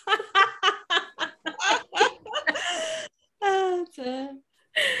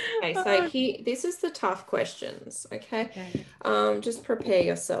 Okay, so this is the tough questions. Okay, just prepare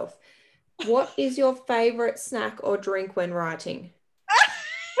yourself. What is your favorite snack or drink when writing?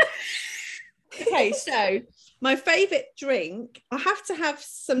 Okay, so my favorite drink, I have to have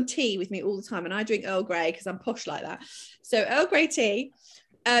some tea with me all the time, and I drink Earl Grey because I'm posh like that. So Earl Grey tea.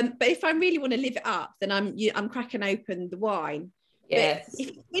 But if I really want to live it up, then I'm cracking open the wine. Yes. But if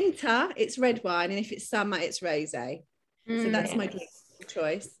it's winter, it's red wine, and if it's summer, it's rosé. So that's my drink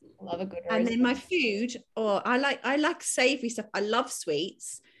choice. I love a good rosé. And then my food, I like savoury stuff. I love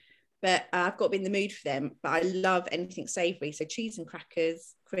sweets, but I've got to be in the mood for them. But I love anything savoury, so cheese and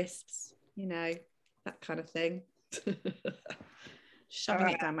crackers, crisps, that kind of thing. Shoving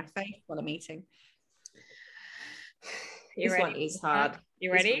it down my face while I'm eating. This one is hard.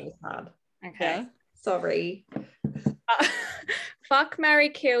 You ready? This one is hard. Okay. Yeah. Sorry. Fuck, marry,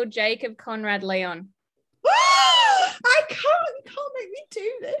 kill Jacob Conrad Leon. I can't. You can't make me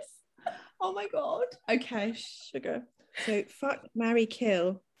do this. Oh my God. Okay, sugar. So fuck, marry,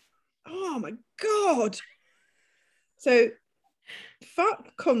 kill. Oh my God. So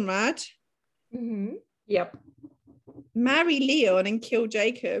fuck Conrad. Mm-hmm. Yep. Marry Leon and kill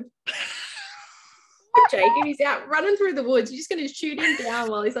Jacob. Jacob, he's out running through the woods. You're just going to shoot him down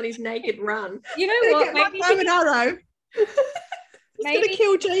while he's on his naked run. You know what? Maybe an arrow. He's going to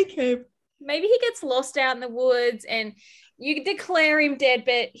kill Jacob. Maybe he gets lost out in the woods and you declare him dead,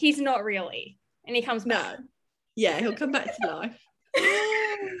 but he's not really. And he comes back. No. Yeah, he'll come back to life.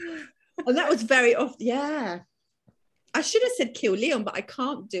 And that was very off. Yeah. I should have said kill Leon, but I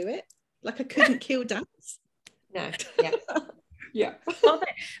can't do it. Like I couldn't kill Dax. No. Yeah. Yeah.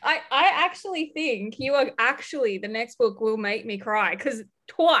 I actually think you are the next book will make me cry, because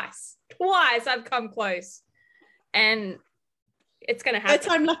Twice I've come close, and it's gonna happen.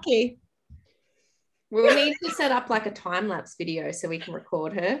 I'm lucky. We'll need to set up like a time-lapse video so we can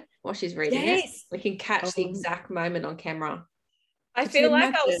record her while she's reading it. We can catch the exact moment on camera. I feel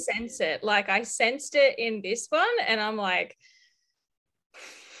like I'll sense it. Like I sensed it in this one, and I'm like,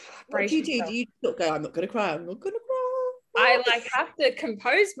 what do you do? Do you not go, I'm not going to cry, I'm not going to cry? I like have to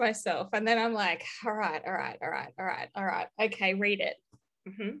compose myself, and then I'm like, all right. Okay, read it.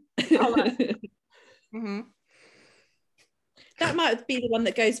 That might be the one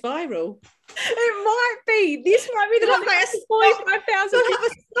that goes viral. It might be. This might be the one that explodes 5,000. You'll have a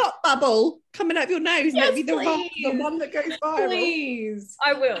snot bubble coming out of your nose. Yes, and that'll be the one that goes viral. Please.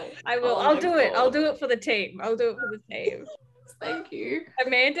 I will. I'll do it. I'll do it for the team. Thank you.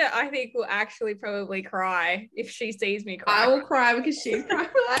 Amanda, I think, will actually probably cry if she sees me cry. I will cry because she's crying.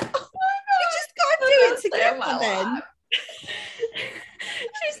 Like, oh my God. You just got to do it together then.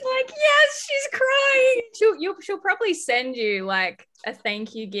 She's like, yes, she's crying. She'll probably send you like a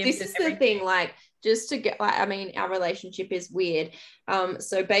thank you gift. This is the thing, like, just to get, like, I mean, our relationship is weird.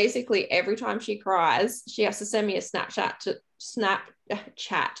 So basically every time she cries, she has to send me a Snapchat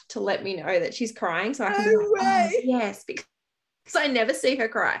to let me know that she's crying. So I can be like, oh, yes, because I never see her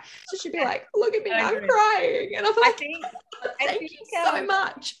cry. So she'd be like, look at me, I'm crying. And I'm like, thank you so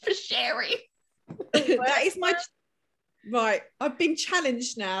much for sharing. That is my right. I've been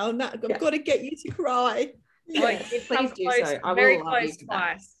challenged now. I've got to get you to cry. Like, please do so. I very will close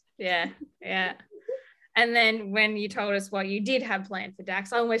twice. Yeah. And then when you told us what you did have planned for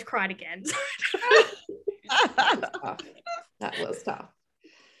Dax, I almost cried again. That was tough.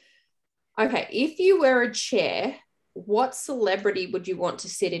 Okay, if you were a chair, what celebrity would you want to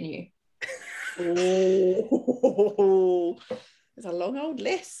sit in you? Oh, there's a long old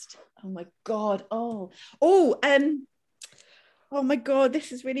list. Oh my God. Oh my God,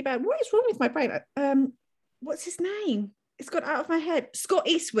 this is really bad. What is wrong with my brain? What's his name? It's got out of my head. Scott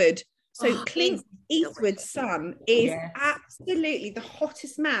Eastwood. So Clint Eastwood's son is absolutely the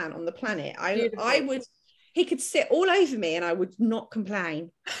hottest man on the planet. He could sit all over me and I would not complain.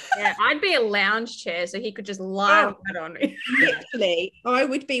 Yeah, I'd be a lounge chair so he could just lie on me. Literally, I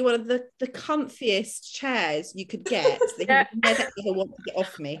would be one of the comfiest chairs you could get that he would never ever want to get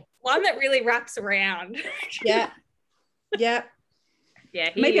off me. One that really wraps around. Yeah.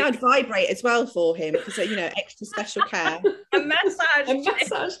 Maybe I'd vibrate as well for him because, extra special care. A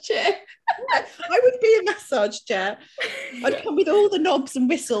massage chair. I would be a massage chair. I'd come with all the knobs and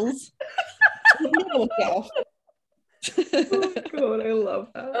whistles. Oh God, I love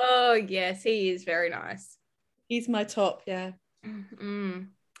that. Oh yes, he is very nice. He's my top.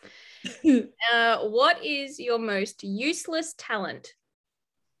 What is your most useless talent?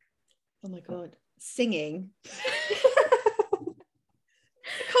 Oh my God, singing.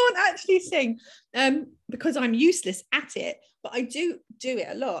 I can't actually sing because I'm useless at it, but I do it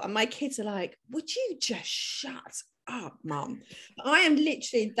a lot, and my kids are like, would you just shut up, Mum? I am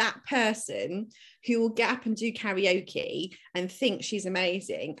literally that person who will get up and do karaoke and think she's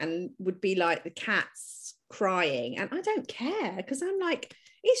amazing and would be like the cats crying, and I don't care because I'm like,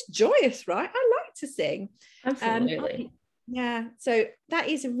 it's joyous, right? I like to sing. Absolutely. So that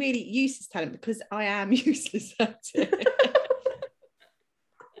is a really useless talent because I am useless at it.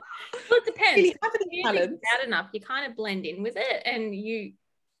 Well, it depends. Really if you're loud enough, you kind of blend in with it and you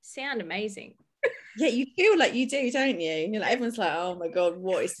sound amazing. Yeah, you feel like you do, don't you? And you're like, everyone's like, oh my God,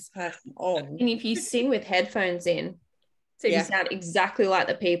 what is this person on? And if you sing with headphones in, so you sound exactly like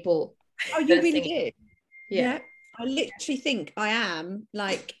the people. Oh, you really do? Yeah. I literally think I am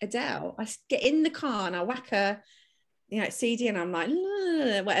like Adele. I get in the car and I whack a CD and I'm like,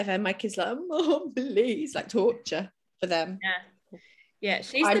 whatever. And my kids like, Mom, please, like torture for them. Yeah,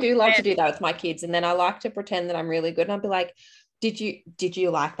 I do love to do that with my kids, and then I like to pretend that I'm really good, and I'll be like, did you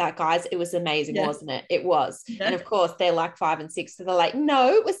like that, guys? It was amazing, wasn't it? It was. And of course they're like 5 and 6, so they're like,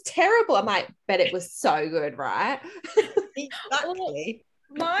 no, it was terrible. I'm like, but it was so good, right? Exactly.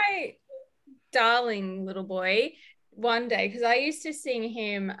 My darling little boy, one day, because I used to sing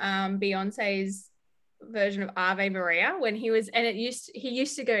him Beyonce's version of Ave Maria when he used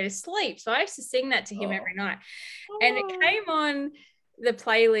to go to sleep, so I used to sing that to him every night, and it came on the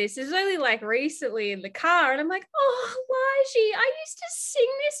playlist. It was only like recently in the car, and I'm like, oh, Elijah, I used to sing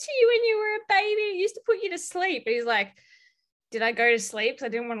this to you when you were a baby. It used to put you to sleep. And he's like, did I go to sleep? So I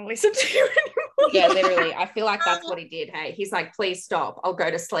didn't want to listen to you anymore. Yeah, literally. I feel like that's what he did. Hey, he's like, please stop. I'll go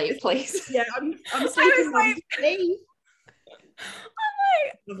to sleep, please. Yeah, I'm sleeping. Like, please.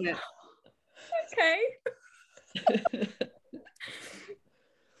 I'm like, okay.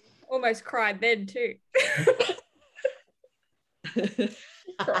 Almost cried then too.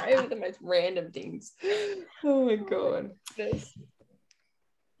 were the most random things. Oh my God.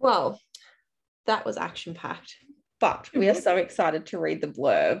 Well, that was action packed, but we are so excited to read the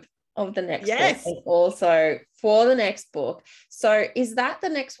blurb of the next book, and also for the next book. So is that the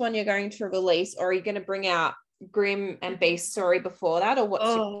next one you're going to release, or are you going to bring out Grim and Beast Story before that, or what's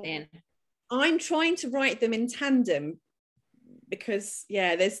your plan? I'm trying to write them in tandem because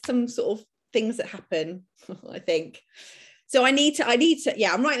there's some sort of things that happen, I think. So I need to,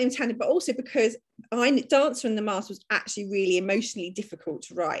 I'm writing in tandem, but also because Dancer and the Mask was actually really emotionally difficult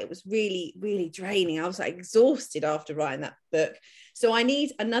to write. It was really, really draining. I was like exhausted after writing that book. So I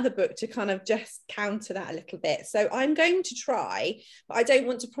need another book to kind of just counter that a little bit. So I'm going to try, but I don't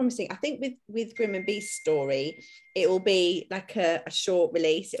want to promise it. I think with Grim and Beast Story, it will be like a short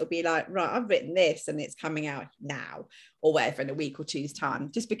release. It'll be like, right, I've written this and it's coming out now or whatever in a week or two's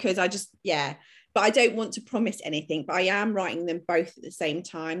time, just because but I don't want to promise anything, but I am writing them both at the same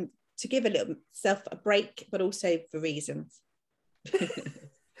time to give a little self a break, but also for reasons.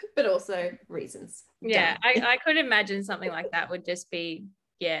 But also reasons. Yeah, I could imagine something like that would just be,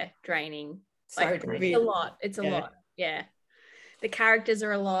 draining. So draining. It's a lot. Yeah. The characters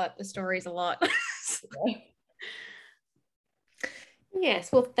are a lot. The story's a lot. Yes.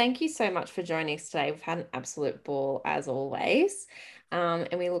 Well, thank you so much for joining us today. We've had an absolute ball as always. And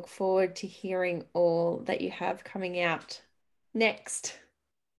we look forward to hearing all that you have coming out next.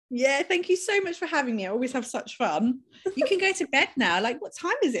 Yeah, thank you so much for having me. I always have such fun. You can go to bed now. Like, what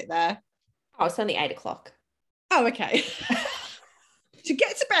time is it there? Oh, it's only 8:00. Oh, okay. To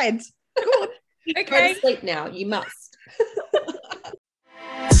get to bed. Go on. Okay. Go to sleep now. You must.